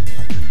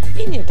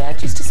 Me and your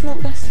dad used to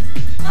smoke this.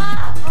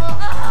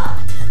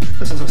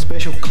 This is a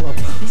special club.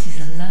 This is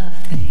a love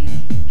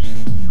thing.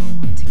 We all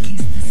want to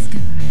kiss the sky.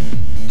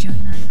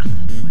 Join that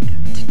club, we're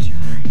going to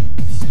try.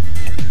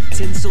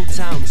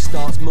 Tinseltown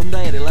starts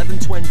Monday at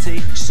 11:20.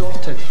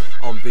 Sorted.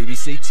 On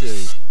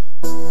BBC2.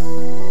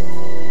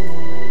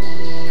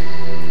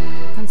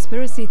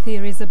 Conspiracy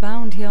theories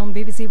abound here on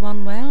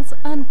BBC1 Wales,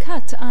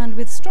 uncut and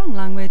with strong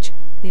language.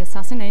 The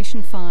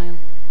Assassination File.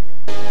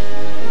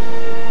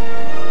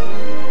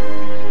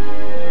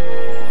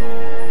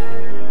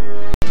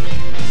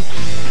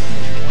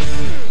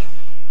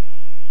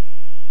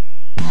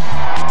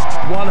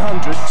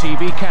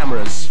 TV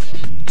cameras,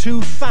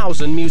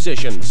 2,000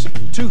 musicians,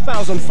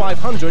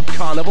 2,500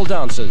 carnival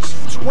dancers,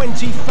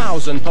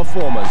 20,000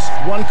 performers,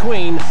 one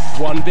Queen,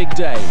 one big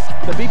day.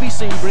 The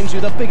BBC brings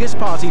you the biggest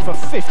party for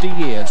 50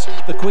 years,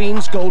 the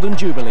Queen's Golden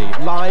Jubilee,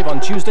 live on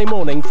Tuesday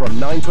morning from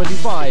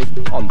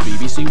 9:25 on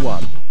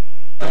BBC1.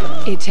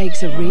 It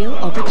takes a real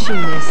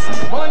opportunist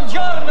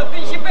Buongiorno,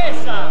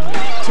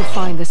 principessa! to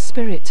find the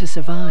spirit to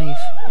survive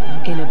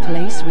in a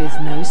place with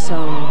no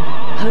soul.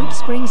 Hope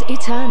springs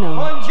eternal.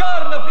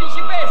 Buongiorno,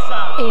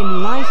 principessa!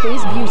 In Life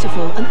is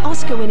Beautiful, an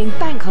Oscar-winning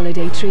bank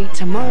holiday treat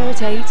tomorrow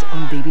at 8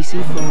 on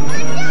BBC4.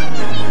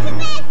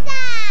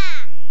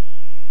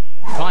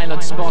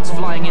 Pilot spots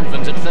flying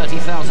infant at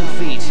 30,000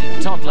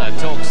 feet. Toddler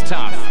talks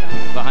tough.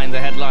 Behind the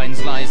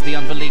headlines lies the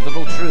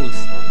unbelievable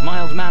truth.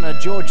 Mild-mannered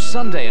George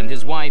Sunday and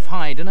his wife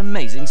hide an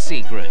amazing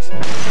secret.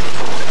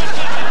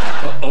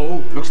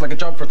 Uh-oh, looks like a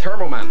job for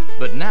Thermoman.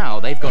 But now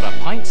they've got a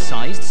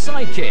pint-sized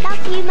sidekick.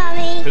 Love you,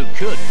 Mummy. Who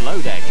could blow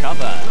their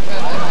cover.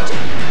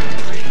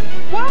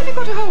 Why have you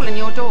got a hole in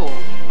your door?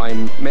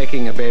 I'm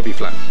making a baby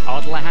flap.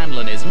 Ardla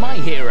Hanlon is My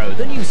Hero.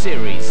 The new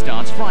series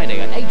starts Friday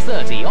at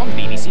 8:30 on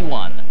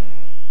BBC1.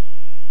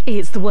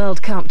 It's the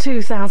World Cup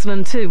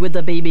 2002 with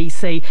the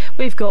BBC.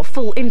 We've got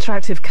full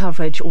interactive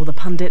coverage. All the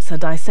pundits are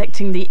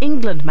dissecting the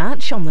England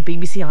match on the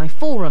BBC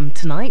Forum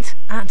tonight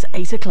at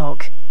 8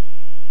 o'clock.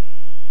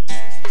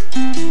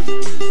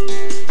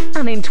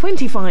 And in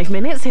 25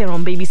 minutes here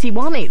on BBC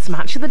One, it's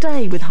Match of the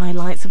Day with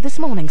highlights of this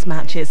morning's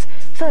matches.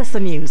 First, the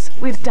news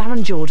with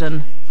Darren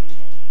Jordan.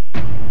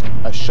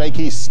 A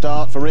shaky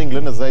start for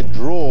England as they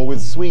draw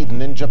with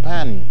Sweden in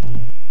Japan.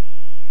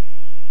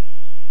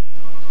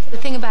 The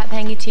thing about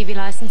paying your TV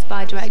licence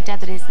by direct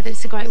debit is that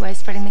it's a great way of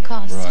spreading the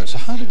cost. Right, so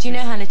how Do you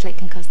know how little it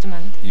can cost a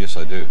month? Yes,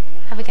 I do.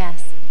 Have a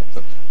guess.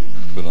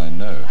 But I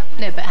know.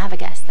 No, but have a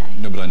guess, though.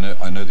 No, but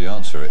I know the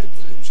answer.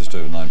 It's just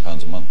over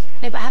 £9 a month.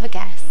 No, but have a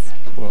guess.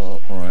 Well,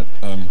 all right,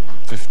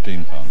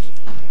 £15.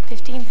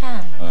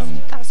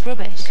 £15? That's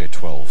rubbish. Okay,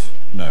 12.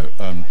 No,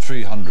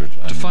 300.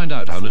 To find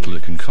out how little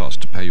it can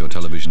cost to pay your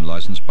television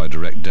licence by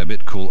direct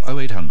debit, call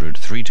 0800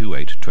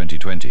 328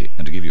 2020.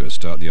 And to give you a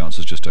start, the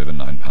answer's just over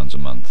 £9 a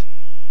month.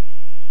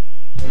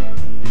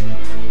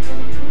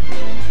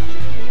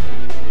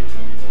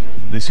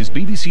 This is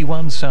BBC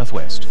One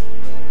Southwest.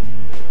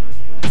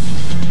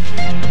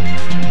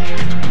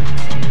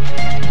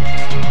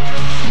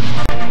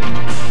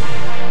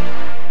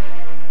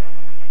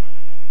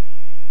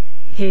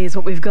 Here's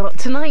what we've got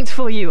tonight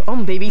for you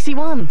on BBC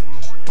One.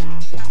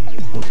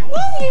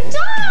 What have you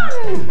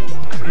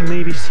done? Can we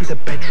maybe see the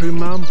bedroom,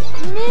 Mum?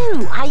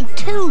 No, I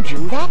told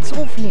you that's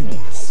off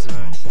limits.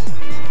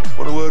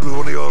 Want a word with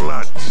one of your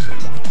lads?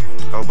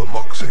 Albert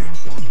Moxie.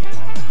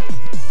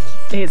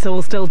 It's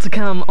all still to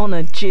come on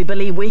a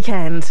Jubilee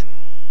weekend.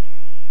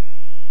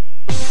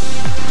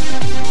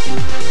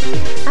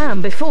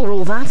 And before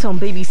all that on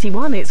BBC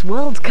One, it's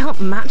World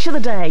Cup Match of the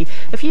Day.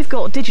 If you've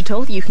got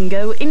digital, you can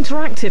go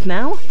interactive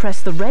now.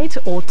 Press the red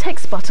or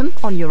text button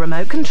on your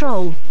remote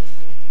control.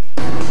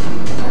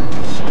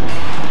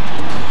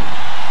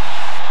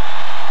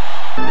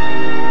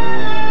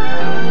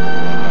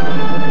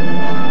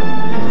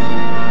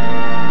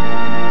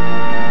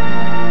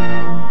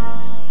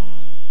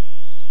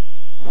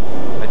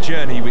 A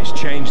journey which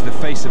changed the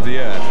face of the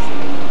Earth.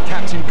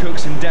 Captain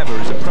Cook's endeavour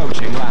is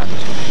approaching land.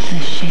 The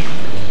ship.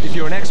 If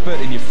you're an expert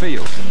in your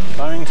field,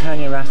 can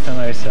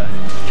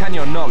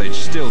your knowledge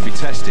still be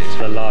tested?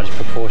 A large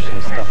proportion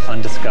of stuff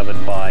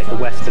undiscovered by the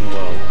Western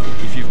world.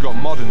 If you've got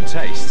modern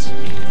tastes,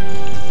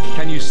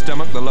 can you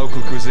stomach the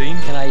local cuisine?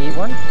 Can I eat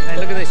one? Hey,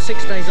 look at this,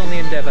 6 days on the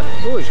Endeavour.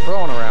 Oh, it's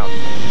crawling around.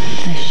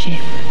 The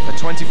ship. A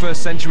 21st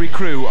century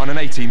crew on an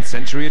 18th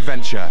century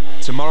adventure.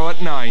 Tomorrow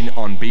at 9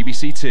 on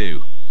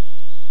BBC2.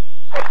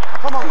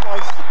 Come on,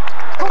 boys.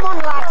 Come on,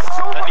 lads.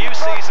 The new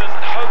season,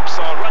 hopes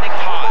are running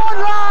high. Come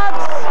on,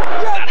 lads.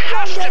 That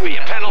has to be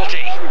a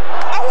penalty.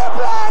 Are you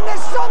playing this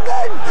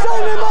something?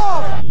 Send him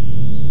off.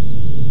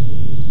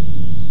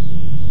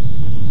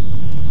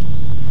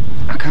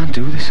 I can't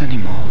do this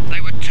anymore.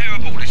 They were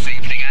terrible this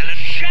evening, Alan.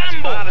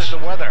 Shambles. As bad as the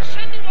weather.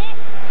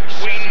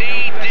 We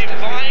need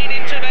divine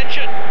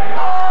intervention.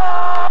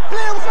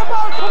 Play with the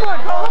ball. Come on.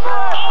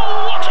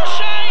 Oh, what a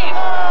save!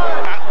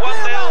 At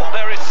 1-0,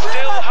 there is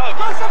still hope.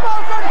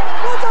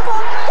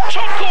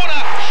 Top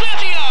corner,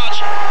 30 yards.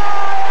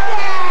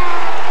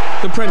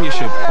 The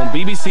Premiership on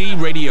BBC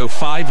Radio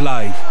 5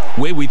 Live.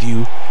 We're with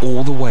you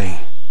all the way.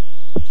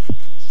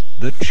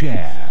 The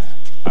Chair,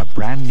 a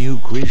brand new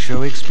quiz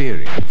show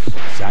experience.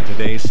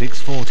 Saturday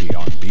 6:40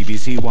 on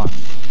BBC One.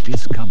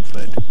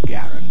 Discomfort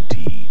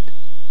guaranteed.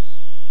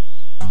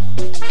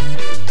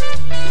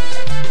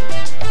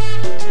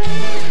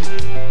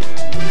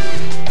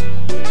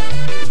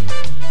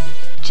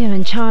 Jim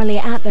and Charlie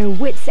at their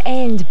wits'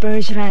 end,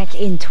 Bergerac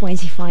in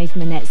 25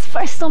 minutes.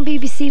 First on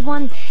BBC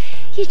One,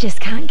 you just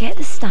can't get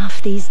the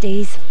staff these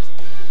days.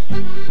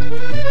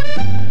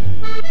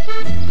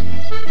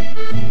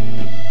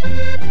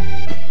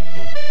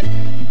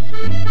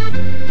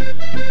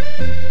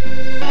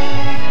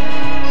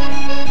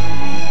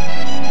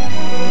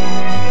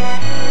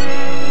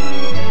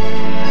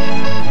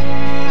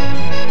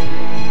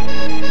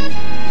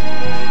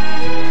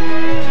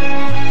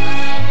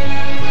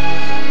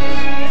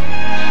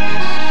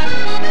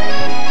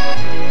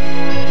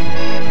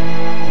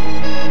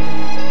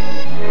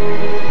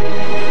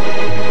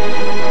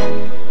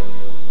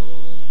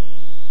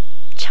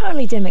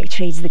 Charlie Dimmock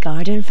trades the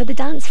garden for the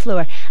dance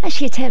floor as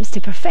she attempts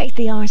to perfect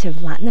the art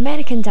of Latin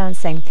American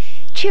dancing.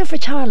 Cheer for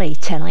Charlie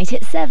tonight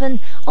at 7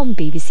 on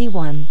BBC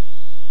One.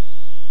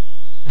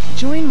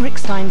 Join Rick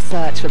Stein's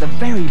search for the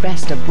very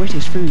best of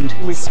British food.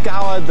 We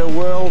scoured the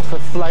world for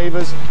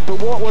flavours,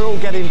 but what we're all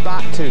getting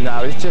back to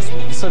now is just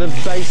sort of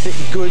basic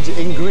good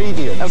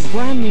ingredients. A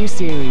brand new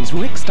series,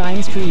 Rick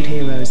Stein's Food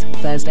Heroes,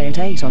 Thursday at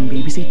 8 on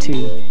BBC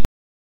 2.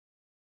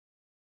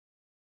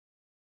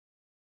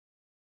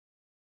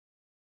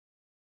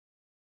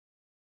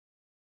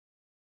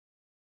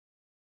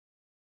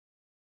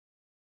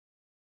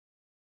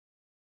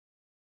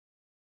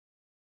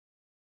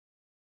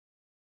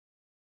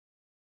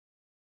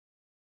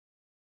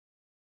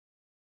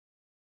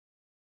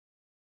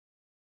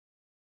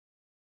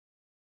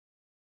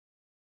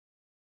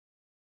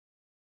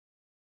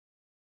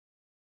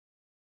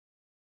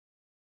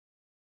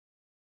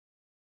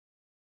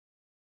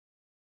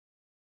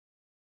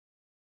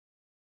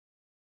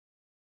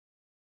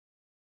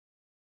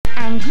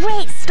 and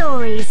great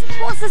stories.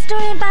 What's the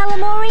story in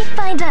Balamory?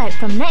 Find out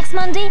from next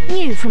Monday,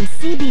 new from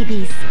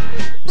CBeebies.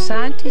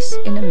 Scientists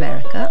in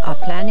America are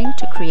planning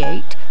to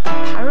create a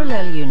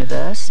parallel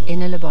universe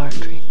in a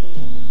laboratory.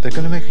 They're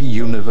going to make a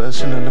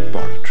universe in a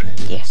laboratory?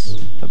 Yes.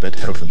 I bet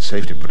health and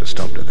safety put a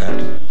stop to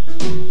that.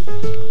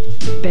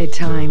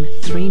 Bedtime,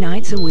 3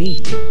 nights a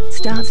week.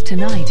 Starts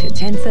tonight at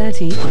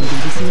 10:30 on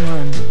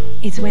BBC1.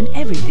 It's when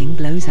everything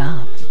blows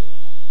up.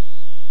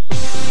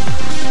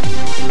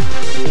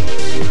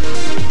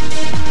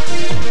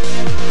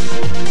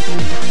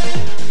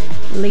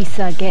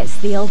 Lisa gets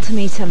the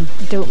ultimatum.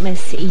 Don't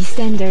miss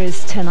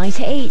EastEnders tonight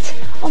at 8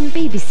 on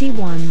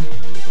BBC1.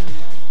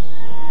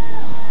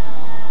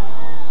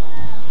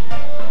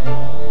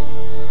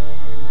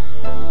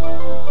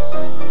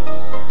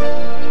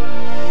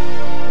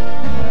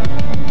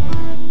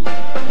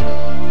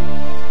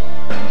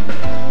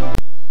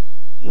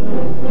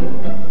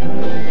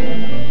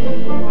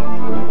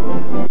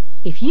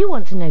 If you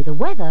want to know the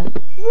weather,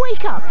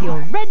 wake up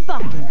your red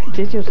button.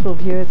 Digital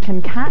viewers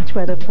can catch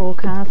weather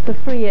forecasts for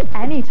free at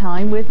any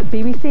time with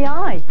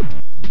BBCi.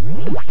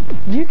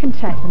 You can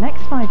check the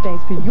next 5 days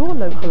for your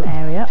local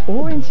area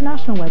or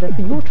international weather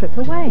for your trip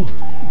away.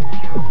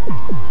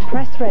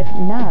 Press red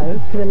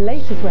now for the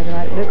latest weather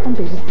outlook on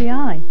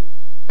BBCi.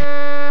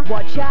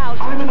 Watch out!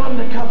 I'm an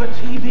undercover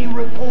TV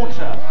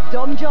reporter.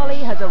 Dom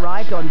Jolly has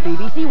arrived on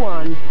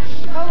BBC1.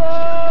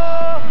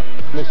 Hello!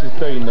 Mrs.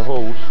 Dean, the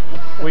horse.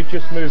 We've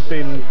just moved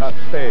in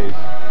upstairs.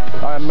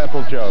 I'm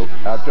Metal Joe.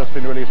 I've just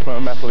been released from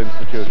a mental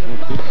institution.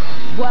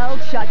 Well,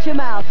 shut your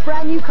mouth.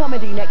 Brand new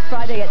comedy next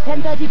Friday at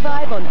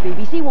 10:35 on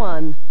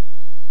BBC1.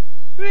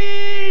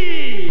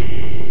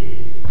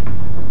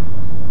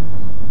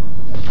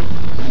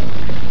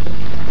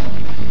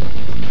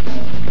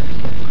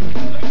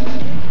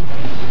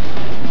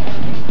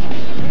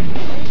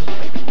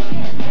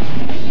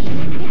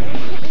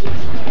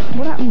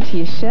 What happened to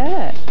your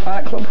shirt?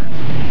 Fight Club.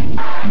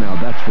 Now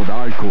that's what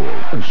I call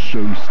a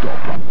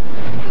showstopper.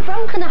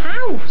 Broken a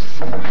house.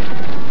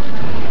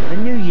 The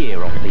new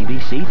year on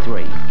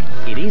BBC3.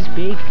 It is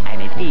big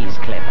and it is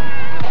clever.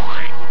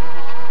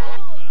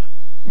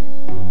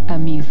 A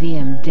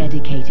museum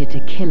dedicated to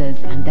killers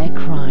and their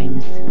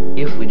crimes.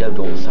 If we don't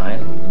all sign,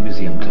 the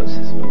museum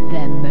closes.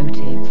 Their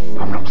motives.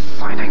 I'm not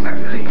signing that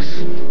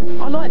release.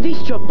 I like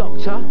this job,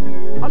 Doctor.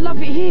 I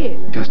love it here.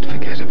 Just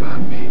forget about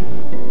me.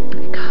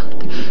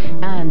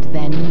 And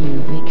their new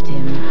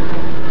victim.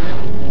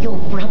 Your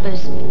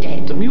brother's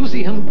dead. The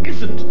museum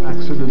isn't.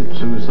 Accident,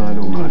 suicide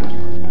or murder?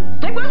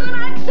 It was an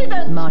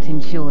accident! Martin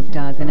Shaw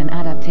stars in an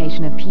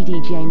adaptation of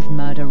P.D. James'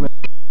 murder.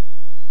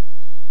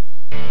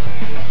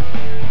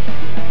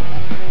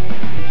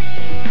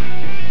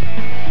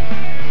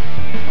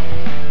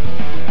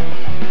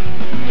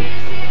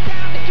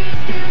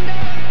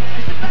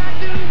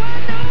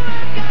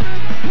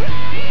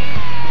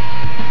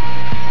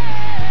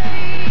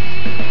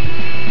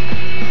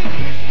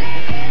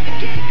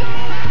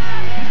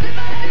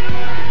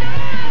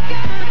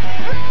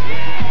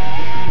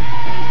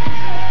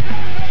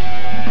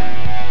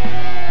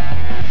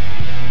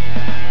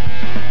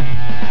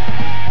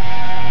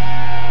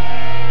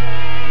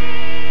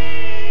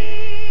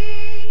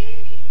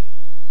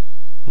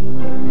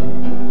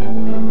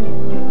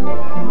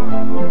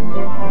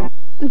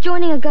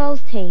 Joining a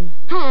girls' team.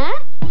 Huh?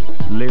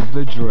 Live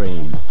the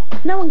dream.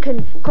 No one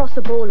can cross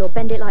a ball or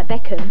bend it like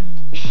Beckham.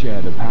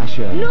 Share the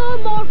passion. No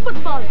more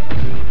football!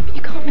 But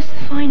you can't miss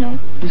the final.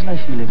 It's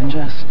nice you live in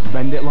Jess.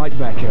 Bend it like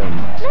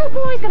Beckham. No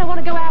boy's going to want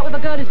to go out with a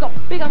girl who's got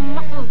bigger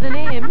muscles than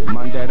him.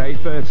 Monday at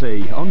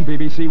 8:30 on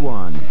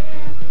BBC1.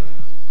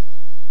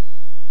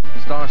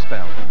 Star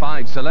Spell.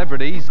 5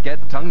 celebrities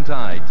get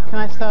tongue-tied. Can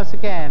I start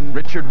again?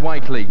 Richard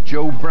Whiteley,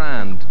 Joe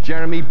Brand,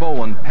 Jeremy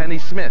Bowen, Penny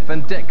Smith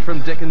and Dick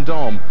from Dick and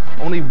Dom.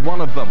 Only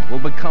one of them will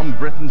become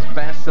Britain's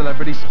best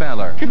celebrity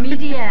speller.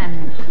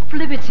 Comedian.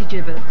 Flibbity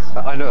gibbets.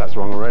 I know that's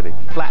wrong already.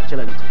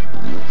 Flatulent.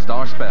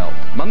 Star Spell.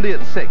 Monday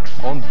at 6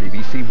 on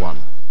BBC1.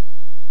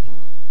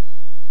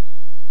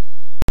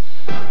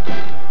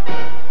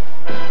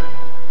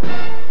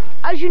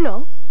 As you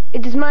know,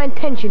 it is my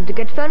intention to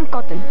get Fern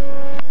Cotton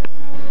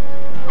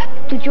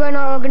to join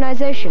our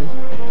organization.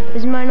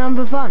 This is my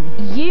number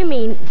 1. You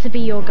mean to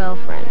be your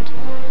girlfriend?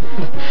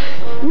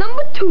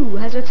 Number 2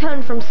 has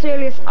returned from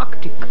Sirius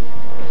Arctic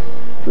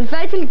with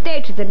vital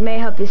data that may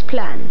help this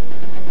plan.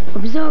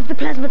 Observe the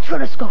plasma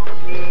telescope.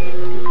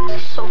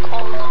 It's so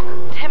cold.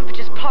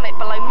 Temperatures plummet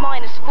below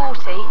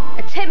 -40.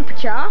 A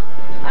temperature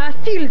our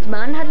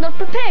fieldsman had not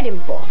prepared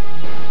him for.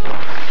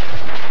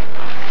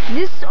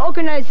 This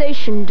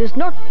organization does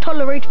not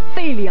tolerate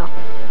failure.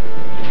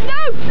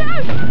 No!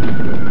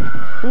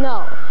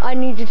 Now, I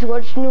need you to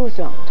watch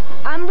Newsround.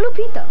 I'm Blue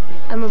Peter,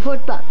 and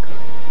report back.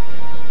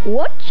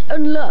 Watch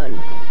and learn.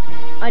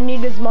 I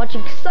need as much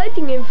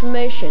exciting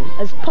information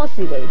as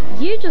possible.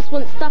 You just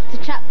want stuff to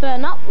chat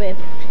Fern up with.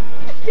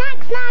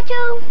 Snacks,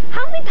 Nigel!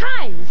 How many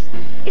times?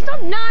 It's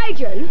not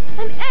Nigel,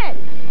 an N.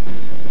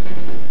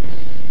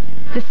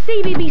 The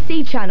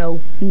CBBC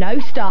channel, no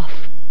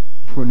stuff.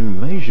 For an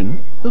invasion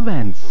of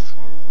ants.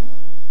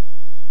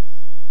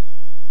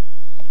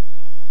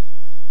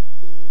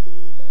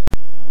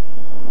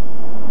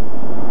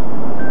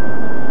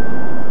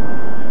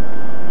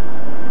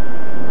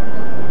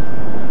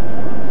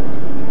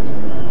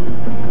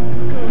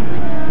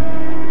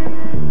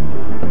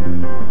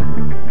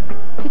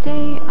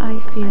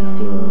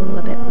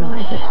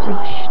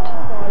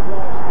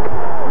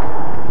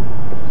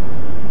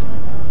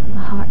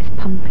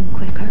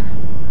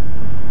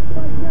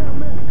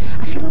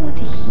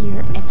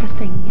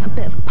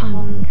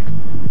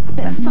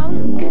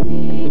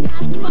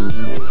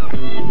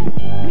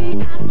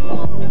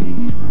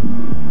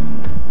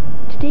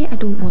 Today I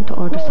don't want to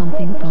order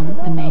something from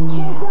the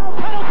menu.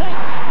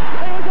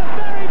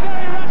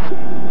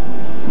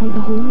 I want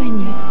the whole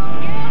menu.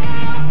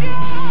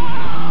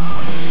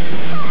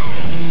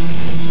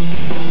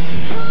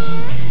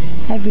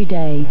 Every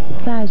day,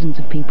 thousands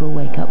of people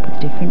wake up with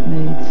different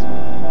moods.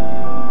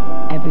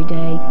 Every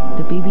day,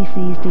 the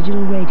BBC's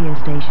digital radio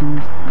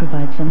stations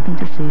provide something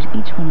to suit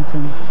each one of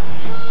them.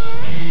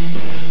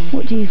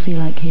 What do you feel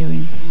like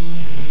hearing?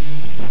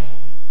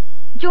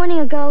 Joining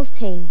a girls'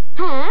 team.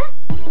 Huh?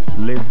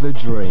 Live the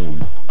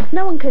dream.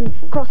 No one can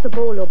cross a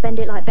ball or bend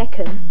it like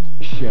Beckham.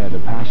 Share the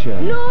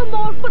passion. No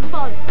more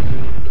football.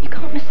 But you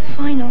can't miss the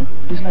final.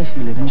 Whose life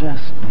you live in, Jess?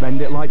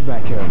 Bend it like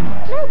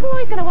Beckham. No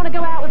boy's going to want to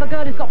go out with a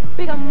girl who's got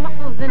bigger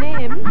muscles than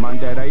him.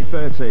 Monday at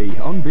 8:30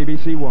 on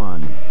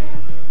BBC1.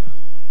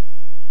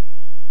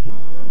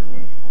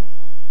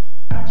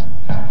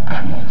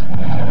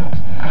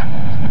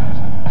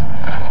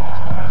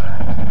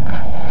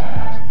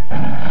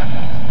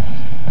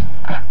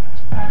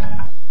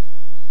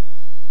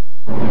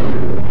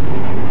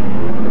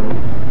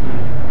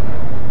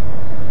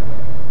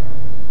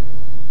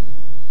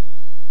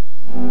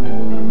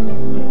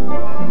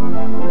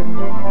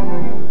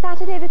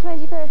 Saturday the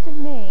 21st of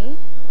May.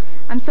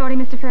 I'm sorry,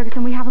 Mr.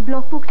 Ferguson, we have a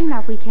block booking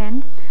that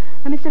weekend.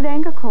 Mr.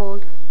 Wenger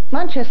called.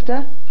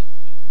 Manchester?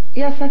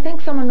 Yes, I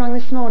think someone rang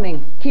this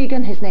morning.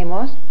 Keegan, his name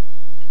was.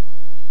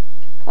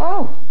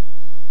 Oh,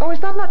 is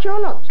that not your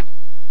lot?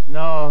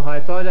 No,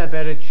 I thought I'd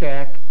better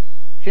check.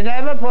 She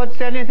never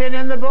puts anything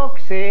in the book,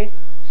 see?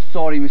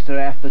 Sorry, Mr.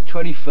 F, the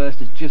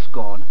 21st is just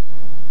gone.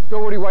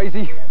 Don't worry,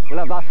 Wazy. We'll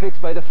have that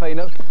fixed by the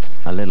final.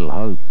 A little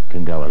hope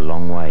can go a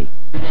long way.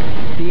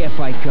 The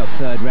FA Cup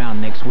third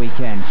round next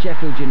weekend.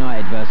 Sheffield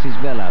United versus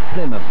Villa,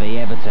 Plymouth v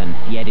Everton,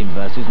 Yeading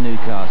versus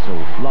Newcastle.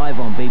 Live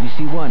on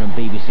BBC1 and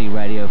BBC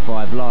Radio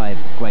 5 Live.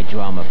 Great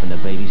drama from the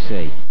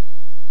BBC.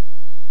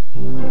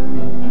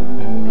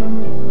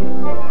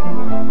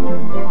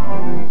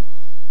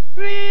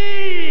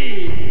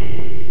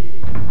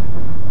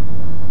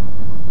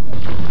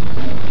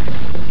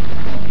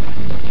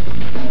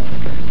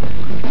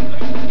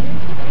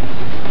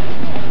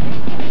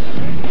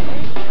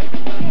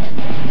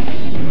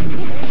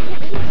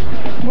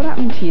 What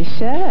happened to your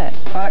shirt?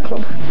 Fight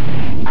Club.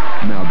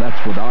 Now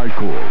that's what I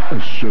call a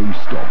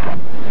showstopper.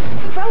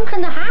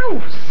 Broken the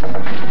house.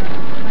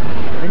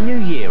 The new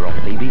year on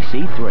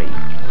BBC3.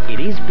 It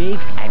is big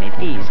and it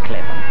is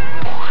clever.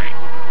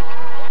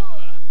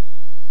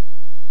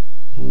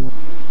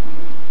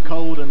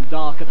 Cold and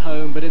dark at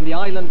home, but in the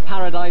island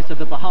paradise of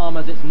the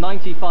Bahamas it's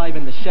 95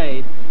 in the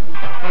shade.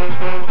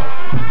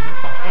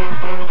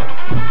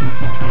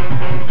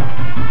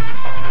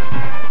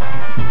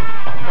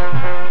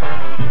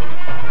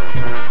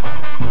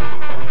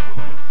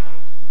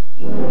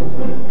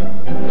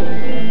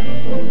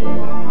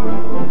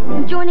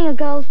 Joining a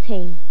girls'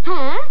 team.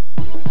 Huh?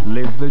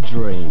 Live the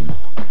dream.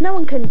 No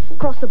one can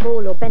cross a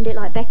ball or bend it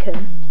like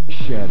Beckham.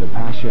 Share the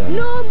passion.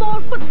 No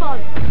more football.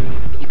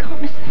 But you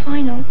can't miss the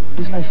final.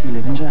 Whose life you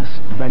live in, Jess?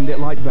 Bend it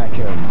like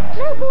Beckham.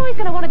 No boy's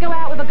going to want to go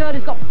out with a girl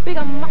who's got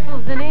bigger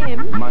muscles than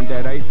him. Monday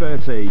at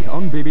 8:30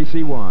 on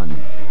BBC1.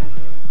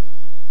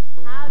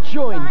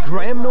 Join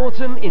Graham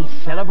Norton in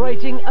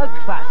celebrating a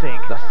classic.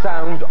 The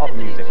sound of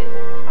music.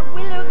 A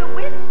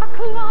will-o'-the-wisp,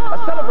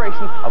 A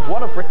celebration of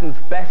one of Britain's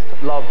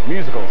best-loved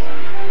musicals.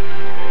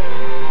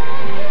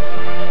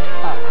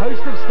 A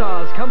host of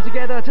stars come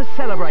together to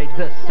celebrate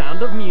the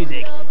sound of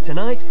music.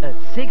 Tonight at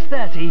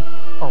 6:30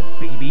 on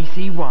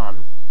BBC1.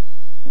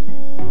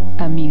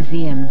 A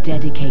museum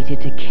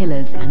dedicated to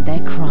killers and their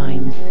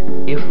crimes.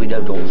 If we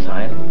don't all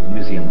sign,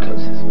 museum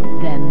closes.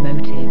 Their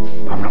motives.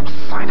 I'm not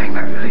signing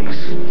that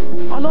release.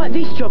 I like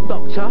this job,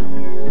 Doctor.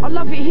 I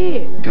love it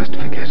here. Just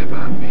forget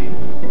about me.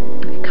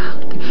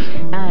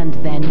 And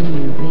their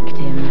new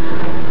victim.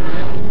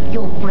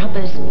 Your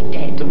brother's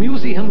dead. The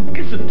museum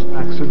isn't.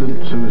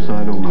 Accident,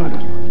 suicide or murder?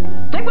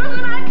 There was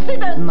an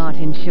accident!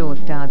 Martin Shaw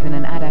stars in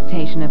an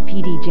adaptation of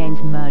P.D.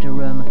 James' Murder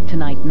Room.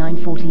 Tonight,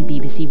 9:40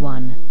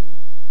 BBC1.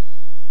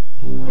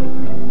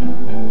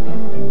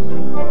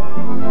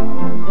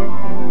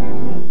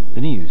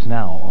 The news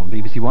now on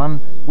BBC1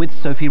 with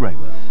Sophie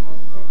Rayworth.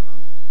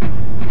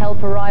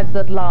 Help arrives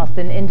at last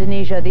in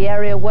Indonesia, the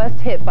area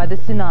worst hit by the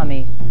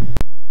tsunami.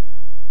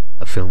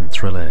 A film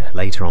thriller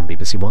later on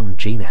BBC1.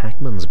 Gene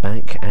Hackman's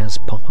back as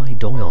Popeye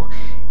Doyle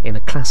in a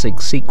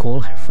classic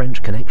sequel,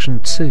 French Connection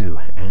 2,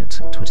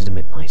 at 20 to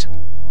midnight.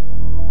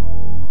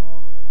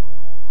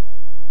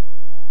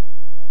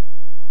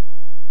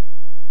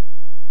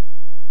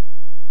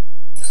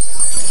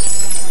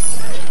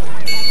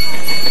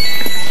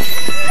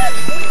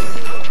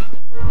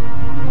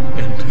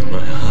 Enter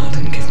my heart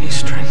and give me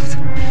strength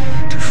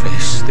to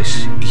face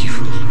this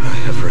evil I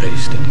have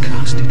raised and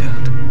cast it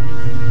out.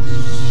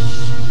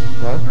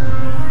 What?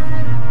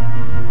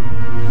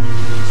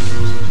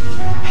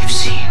 I've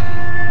seen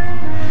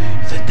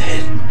the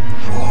dead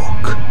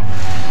walk.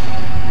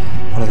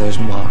 What are those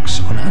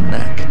marks on her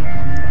neck?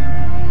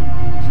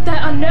 There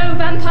are no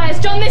vampires,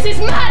 John! This is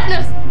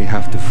madness! We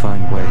have to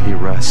find where he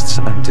rests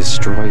and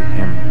destroy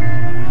him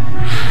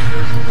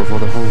before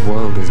the whole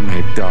world is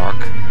made dark.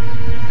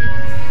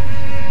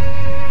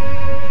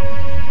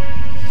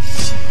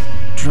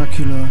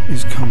 Dracula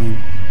is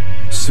coming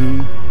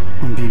soon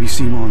on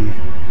BBC1.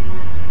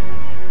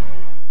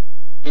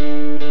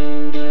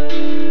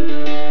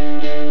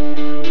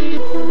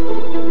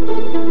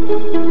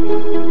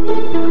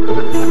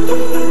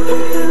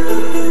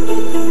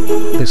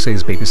 This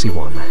is BBC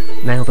One.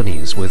 Now the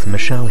news with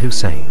Michelle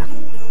Hussein.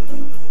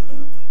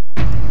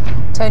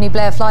 Tony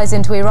Blair flies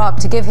into Iraq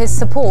to give his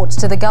support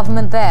to the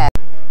government there.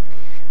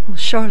 Well,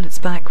 Charlotte's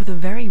back with a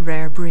very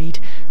rare breed.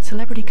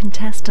 Celebrity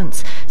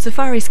contestants.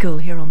 Safari School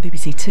here on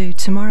BBC2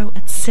 tomorrow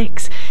at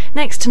 6.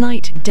 Next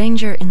tonight,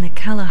 Danger in the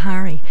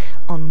Kalahari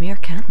on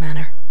Meerkat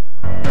Manor.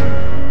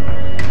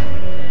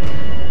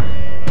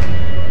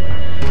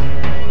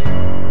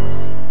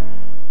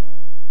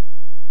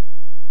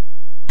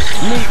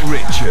 Meet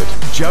Richard,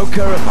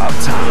 Joker about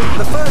town.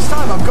 The first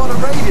time I've got a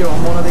radio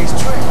on one of these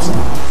trips.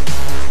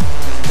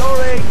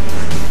 Sorry.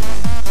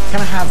 Can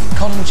I have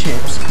cod and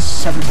chips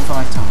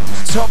 75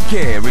 times? Top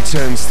Gear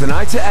returns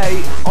tonight at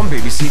 8 on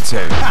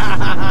BBC2.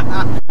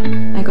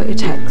 I got your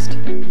text.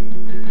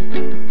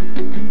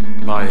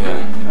 My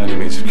only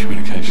means of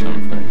communication,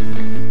 I'm afraid.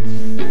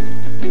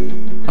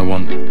 I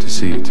want to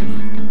see you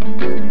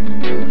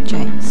tonight.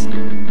 James.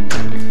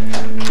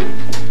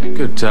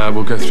 Good,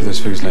 we'll go through those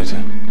figures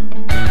later.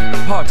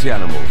 Party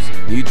Animals.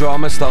 New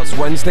drama starts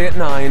Wednesday at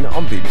 9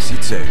 on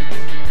BBC2.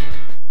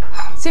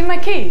 Seen my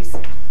keys?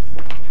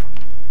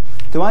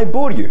 Do I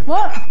bore you?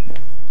 What?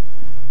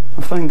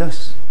 I found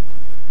this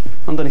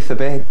underneath the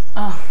bed.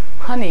 Oh,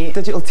 honey.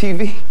 Digital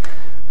TV.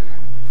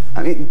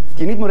 I mean,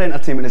 you need more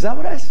entertainment, is that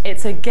what it is?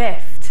 It's a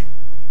gift.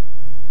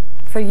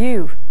 For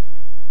you.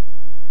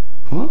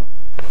 What?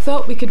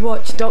 Thought we could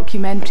watch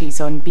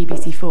documentaries on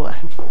BBC4.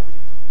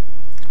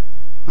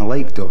 I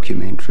like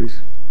documentaries.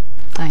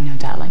 I know,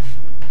 darling.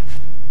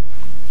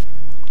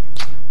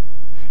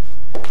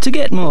 To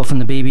get more from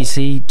the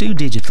BBC, do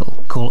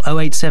digital. Call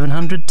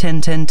 08700 10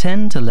 10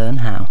 10 to learn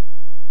how.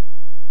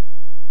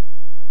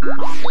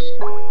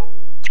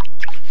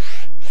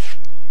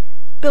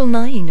 Bill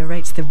Nighy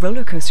narrates the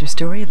rollercoaster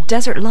story of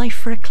desert life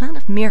for a clan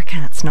of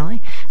meerkats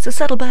now, so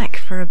settle back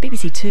for a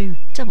BBC2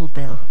 double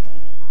bill.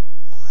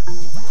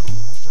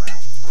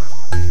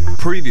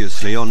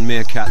 Previously on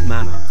Meerkat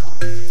Manor,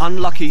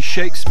 unlucky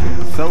Shakespeare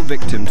fell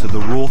victim to the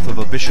wrath of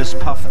a vicious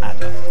puff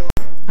adder.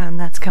 And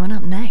that's coming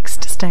up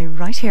next. Stay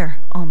right here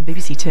on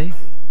BBC2.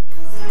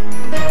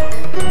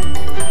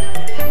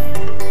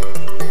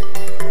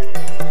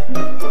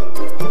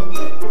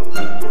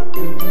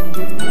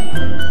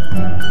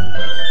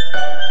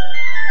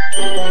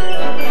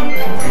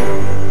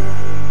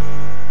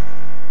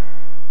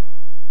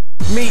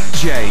 Meet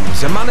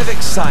James, a man of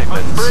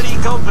excitement. I'm pretty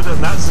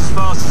confident that's as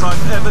fast as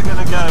I'm ever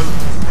going to go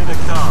in a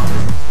car.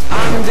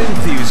 And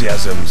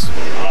enthusiasms.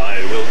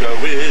 I will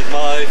go with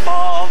my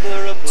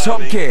father.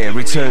 Top Gear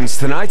returns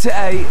tonight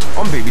at 8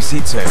 on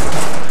BBC2.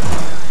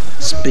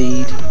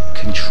 Speed,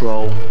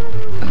 control,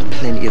 and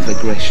plenty of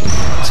aggression.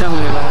 Tell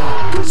me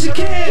about it.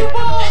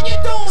 And you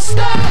don't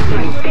stop.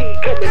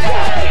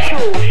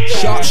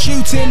 Sharp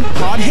shooting,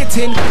 hard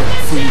hitting,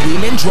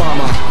 freewheeling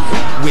drama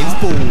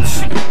with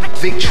balls.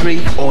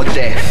 Victory or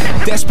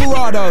death.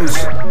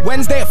 Desperados,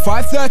 Wednesday at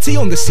 5:30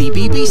 on the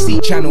CBBC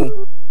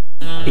channel.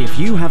 If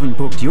you haven't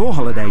booked your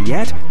holiday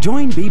yet,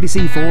 join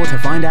BBC4 to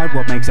find out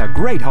what makes a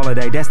great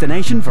holiday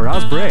destination for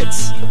us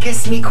Brits.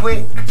 Kiss me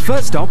quick.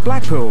 First stop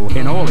Blackpool,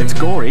 in all its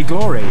gory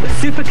glory. The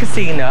Super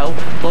Casino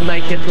will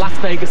make it Las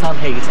Vegas on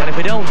heat, and if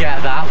we don't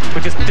get that,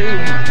 we're just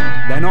doomed.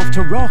 Then off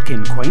to Rock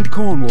in quaint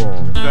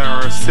Cornwall. There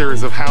are a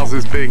series of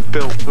houses being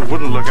built that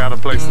wouldn't look out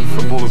of place in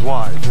Footballer's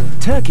Wife.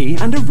 Turkey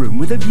and a room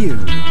with a view.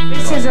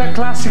 This is a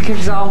classic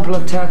example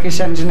of Turkish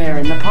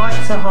engineering. The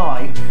pipes are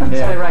high, so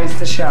they raise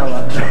the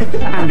shower.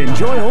 And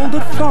enjoy all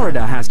that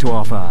Florida has to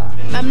offer.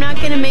 I'm not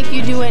going to make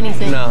you do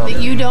anything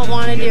that you don't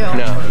want to do.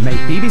 No. Make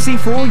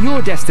BBC4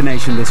 your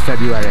destination this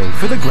February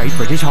for the Great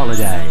British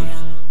Holiday.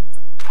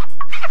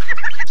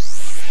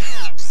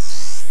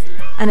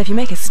 And if you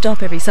make a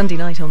stop every Sunday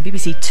night on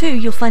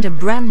BBC2, you'll find a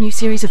brand new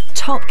series of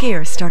Top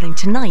Gear starting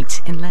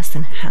tonight in less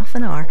than half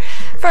an hour.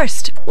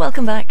 First,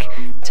 welcome back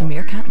to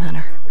Meerkat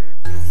Manor.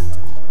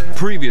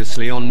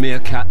 Previously on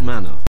Meerkat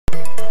Manor.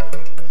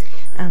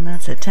 And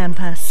that's at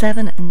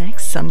 7:10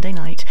 next Sunday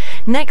night.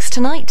 Next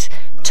tonight,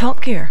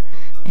 Top Gear.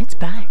 It's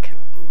back.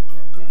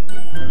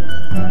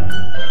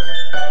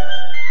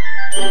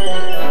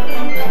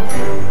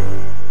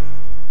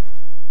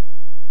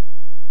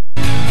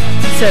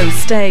 So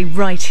stay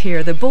right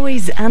here. The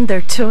boys and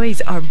their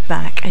toys are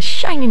back. A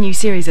shiny new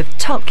series of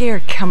Top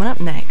Gear coming up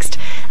next.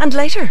 And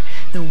later,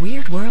 the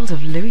weird world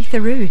of Louis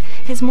Theroux,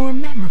 his more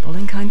memorable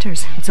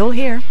encounters. It's all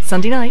here,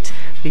 Sunday night,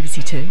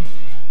 BBC2.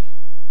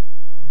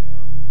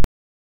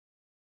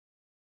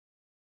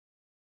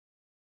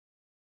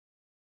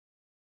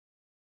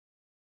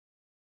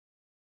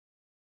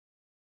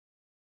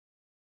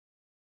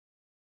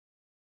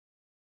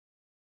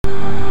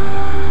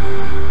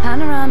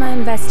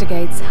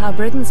 investigates how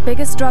Britain's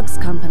biggest drugs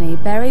company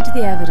buried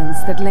the evidence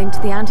that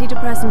linked the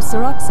antidepressant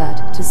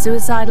Seroxat to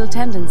suicidal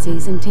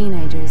tendencies in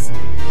teenagers.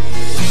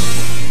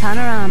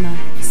 Panorama,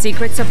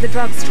 Secrets of the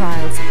Drugs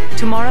Trials,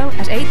 tomorrow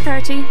at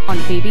 8:30 on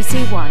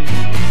BBC1.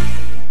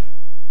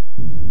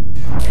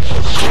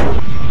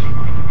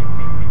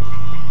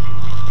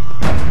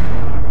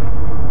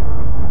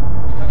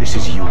 This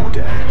is your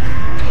dad.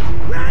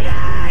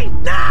 Ready!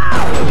 Now!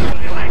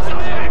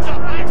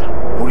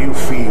 What do you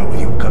feel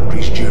with your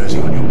country's jersey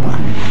on your back?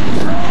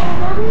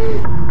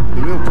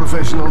 The real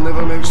professional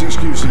never makes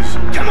excuses.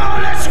 Come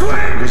on, let's scream!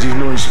 Because there's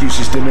no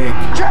excuses to make.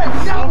 You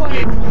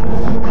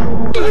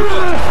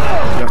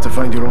have to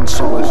find your own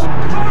solace,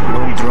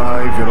 your own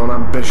drive, your own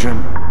ambition.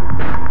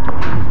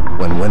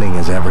 When winning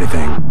is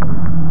everything,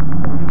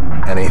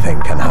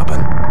 anything can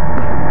happen.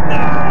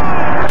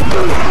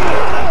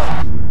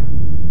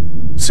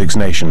 Six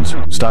Nations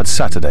starts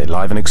Saturday,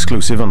 live and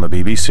exclusive on the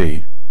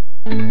BBC.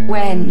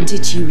 When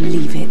did you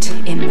leave it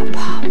in the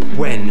pub?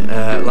 When,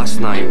 last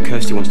night,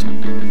 Kirsty wants to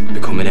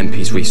become an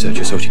MP's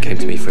researcher, so she came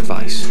to me for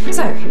advice.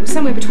 So, it was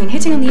somewhere between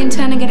hitting on the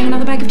intern and getting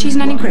another bag of cheese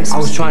and onion crisps. I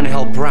was trying to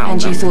help her out.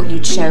 And you thought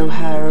you'd show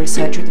her a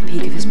researcher at the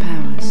peak of his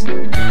powers.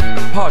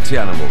 Party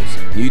Animals.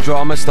 New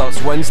drama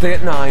starts Wednesday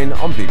at 9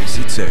 on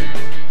BBC2.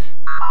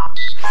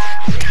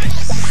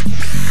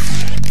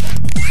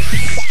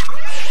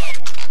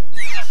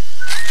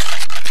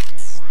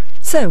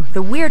 So,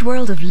 the weird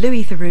world of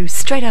Louis Theroux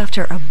straight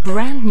after a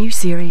brand new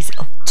series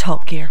of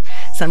Top Gear.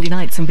 Sunday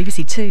nights on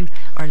BBC2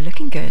 are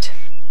looking good.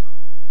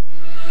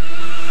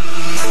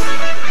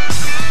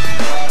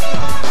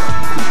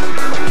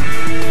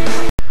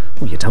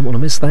 Well, you don't want to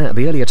miss that.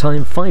 The earlier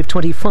time,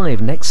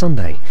 5:25 next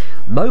Sunday.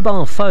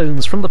 Mobile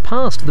phones from the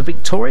past. The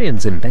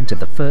Victorians invented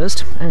the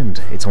first, and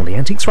it's on the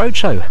Antiques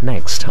Roadshow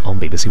next on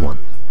BBC1.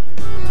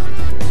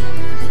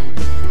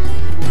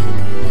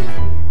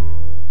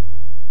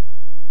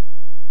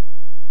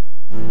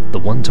 The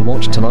one to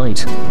watch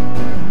tonight.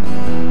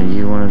 Are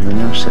you one of the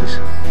nurses?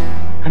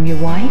 I'm your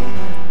wife?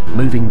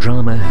 Moving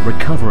drama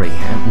Recovery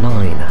at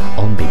 9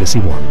 on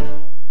BBC1.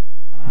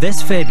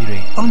 This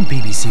February on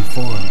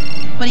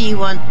BBC4. What do you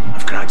want?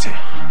 I've cracked it.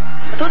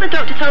 I thought the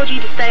doctor told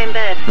you to stay in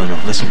bed. No,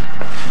 listen.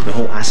 The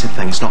whole acid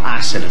thing, it's not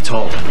acid at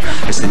all.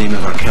 It's the name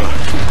of our killer.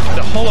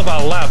 The whole of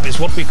our lab is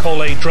what we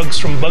call a drugs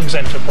from bugs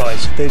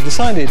enterprise. They've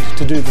decided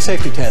to do the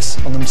safety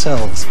tests on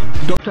themselves.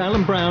 Dr.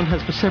 Alan Brown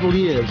has for several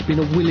years been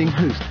a willing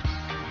host.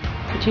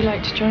 Would you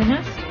like to join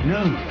us?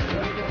 No.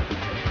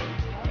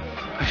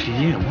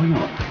 Actually, yeah, why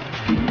not?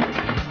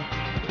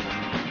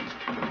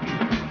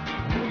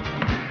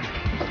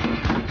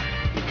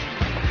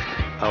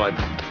 Oh, I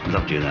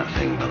love doing that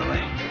thing, by the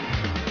way.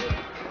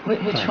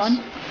 Which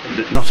one?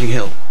 Notting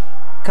Hill.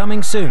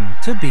 Coming soon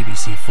to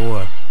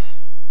BBC4.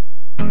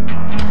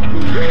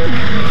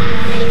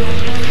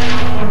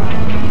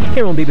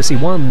 Here on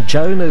BBC1,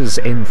 Jonah's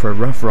in for a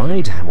rough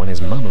ride when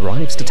his mum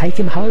arrives to take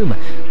him home.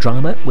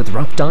 Drama with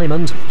Rough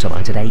Diamond,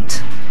 tonight at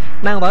 8.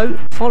 Now though,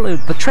 follow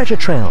the treasure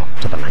trail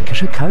to the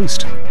Lancashire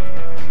coast.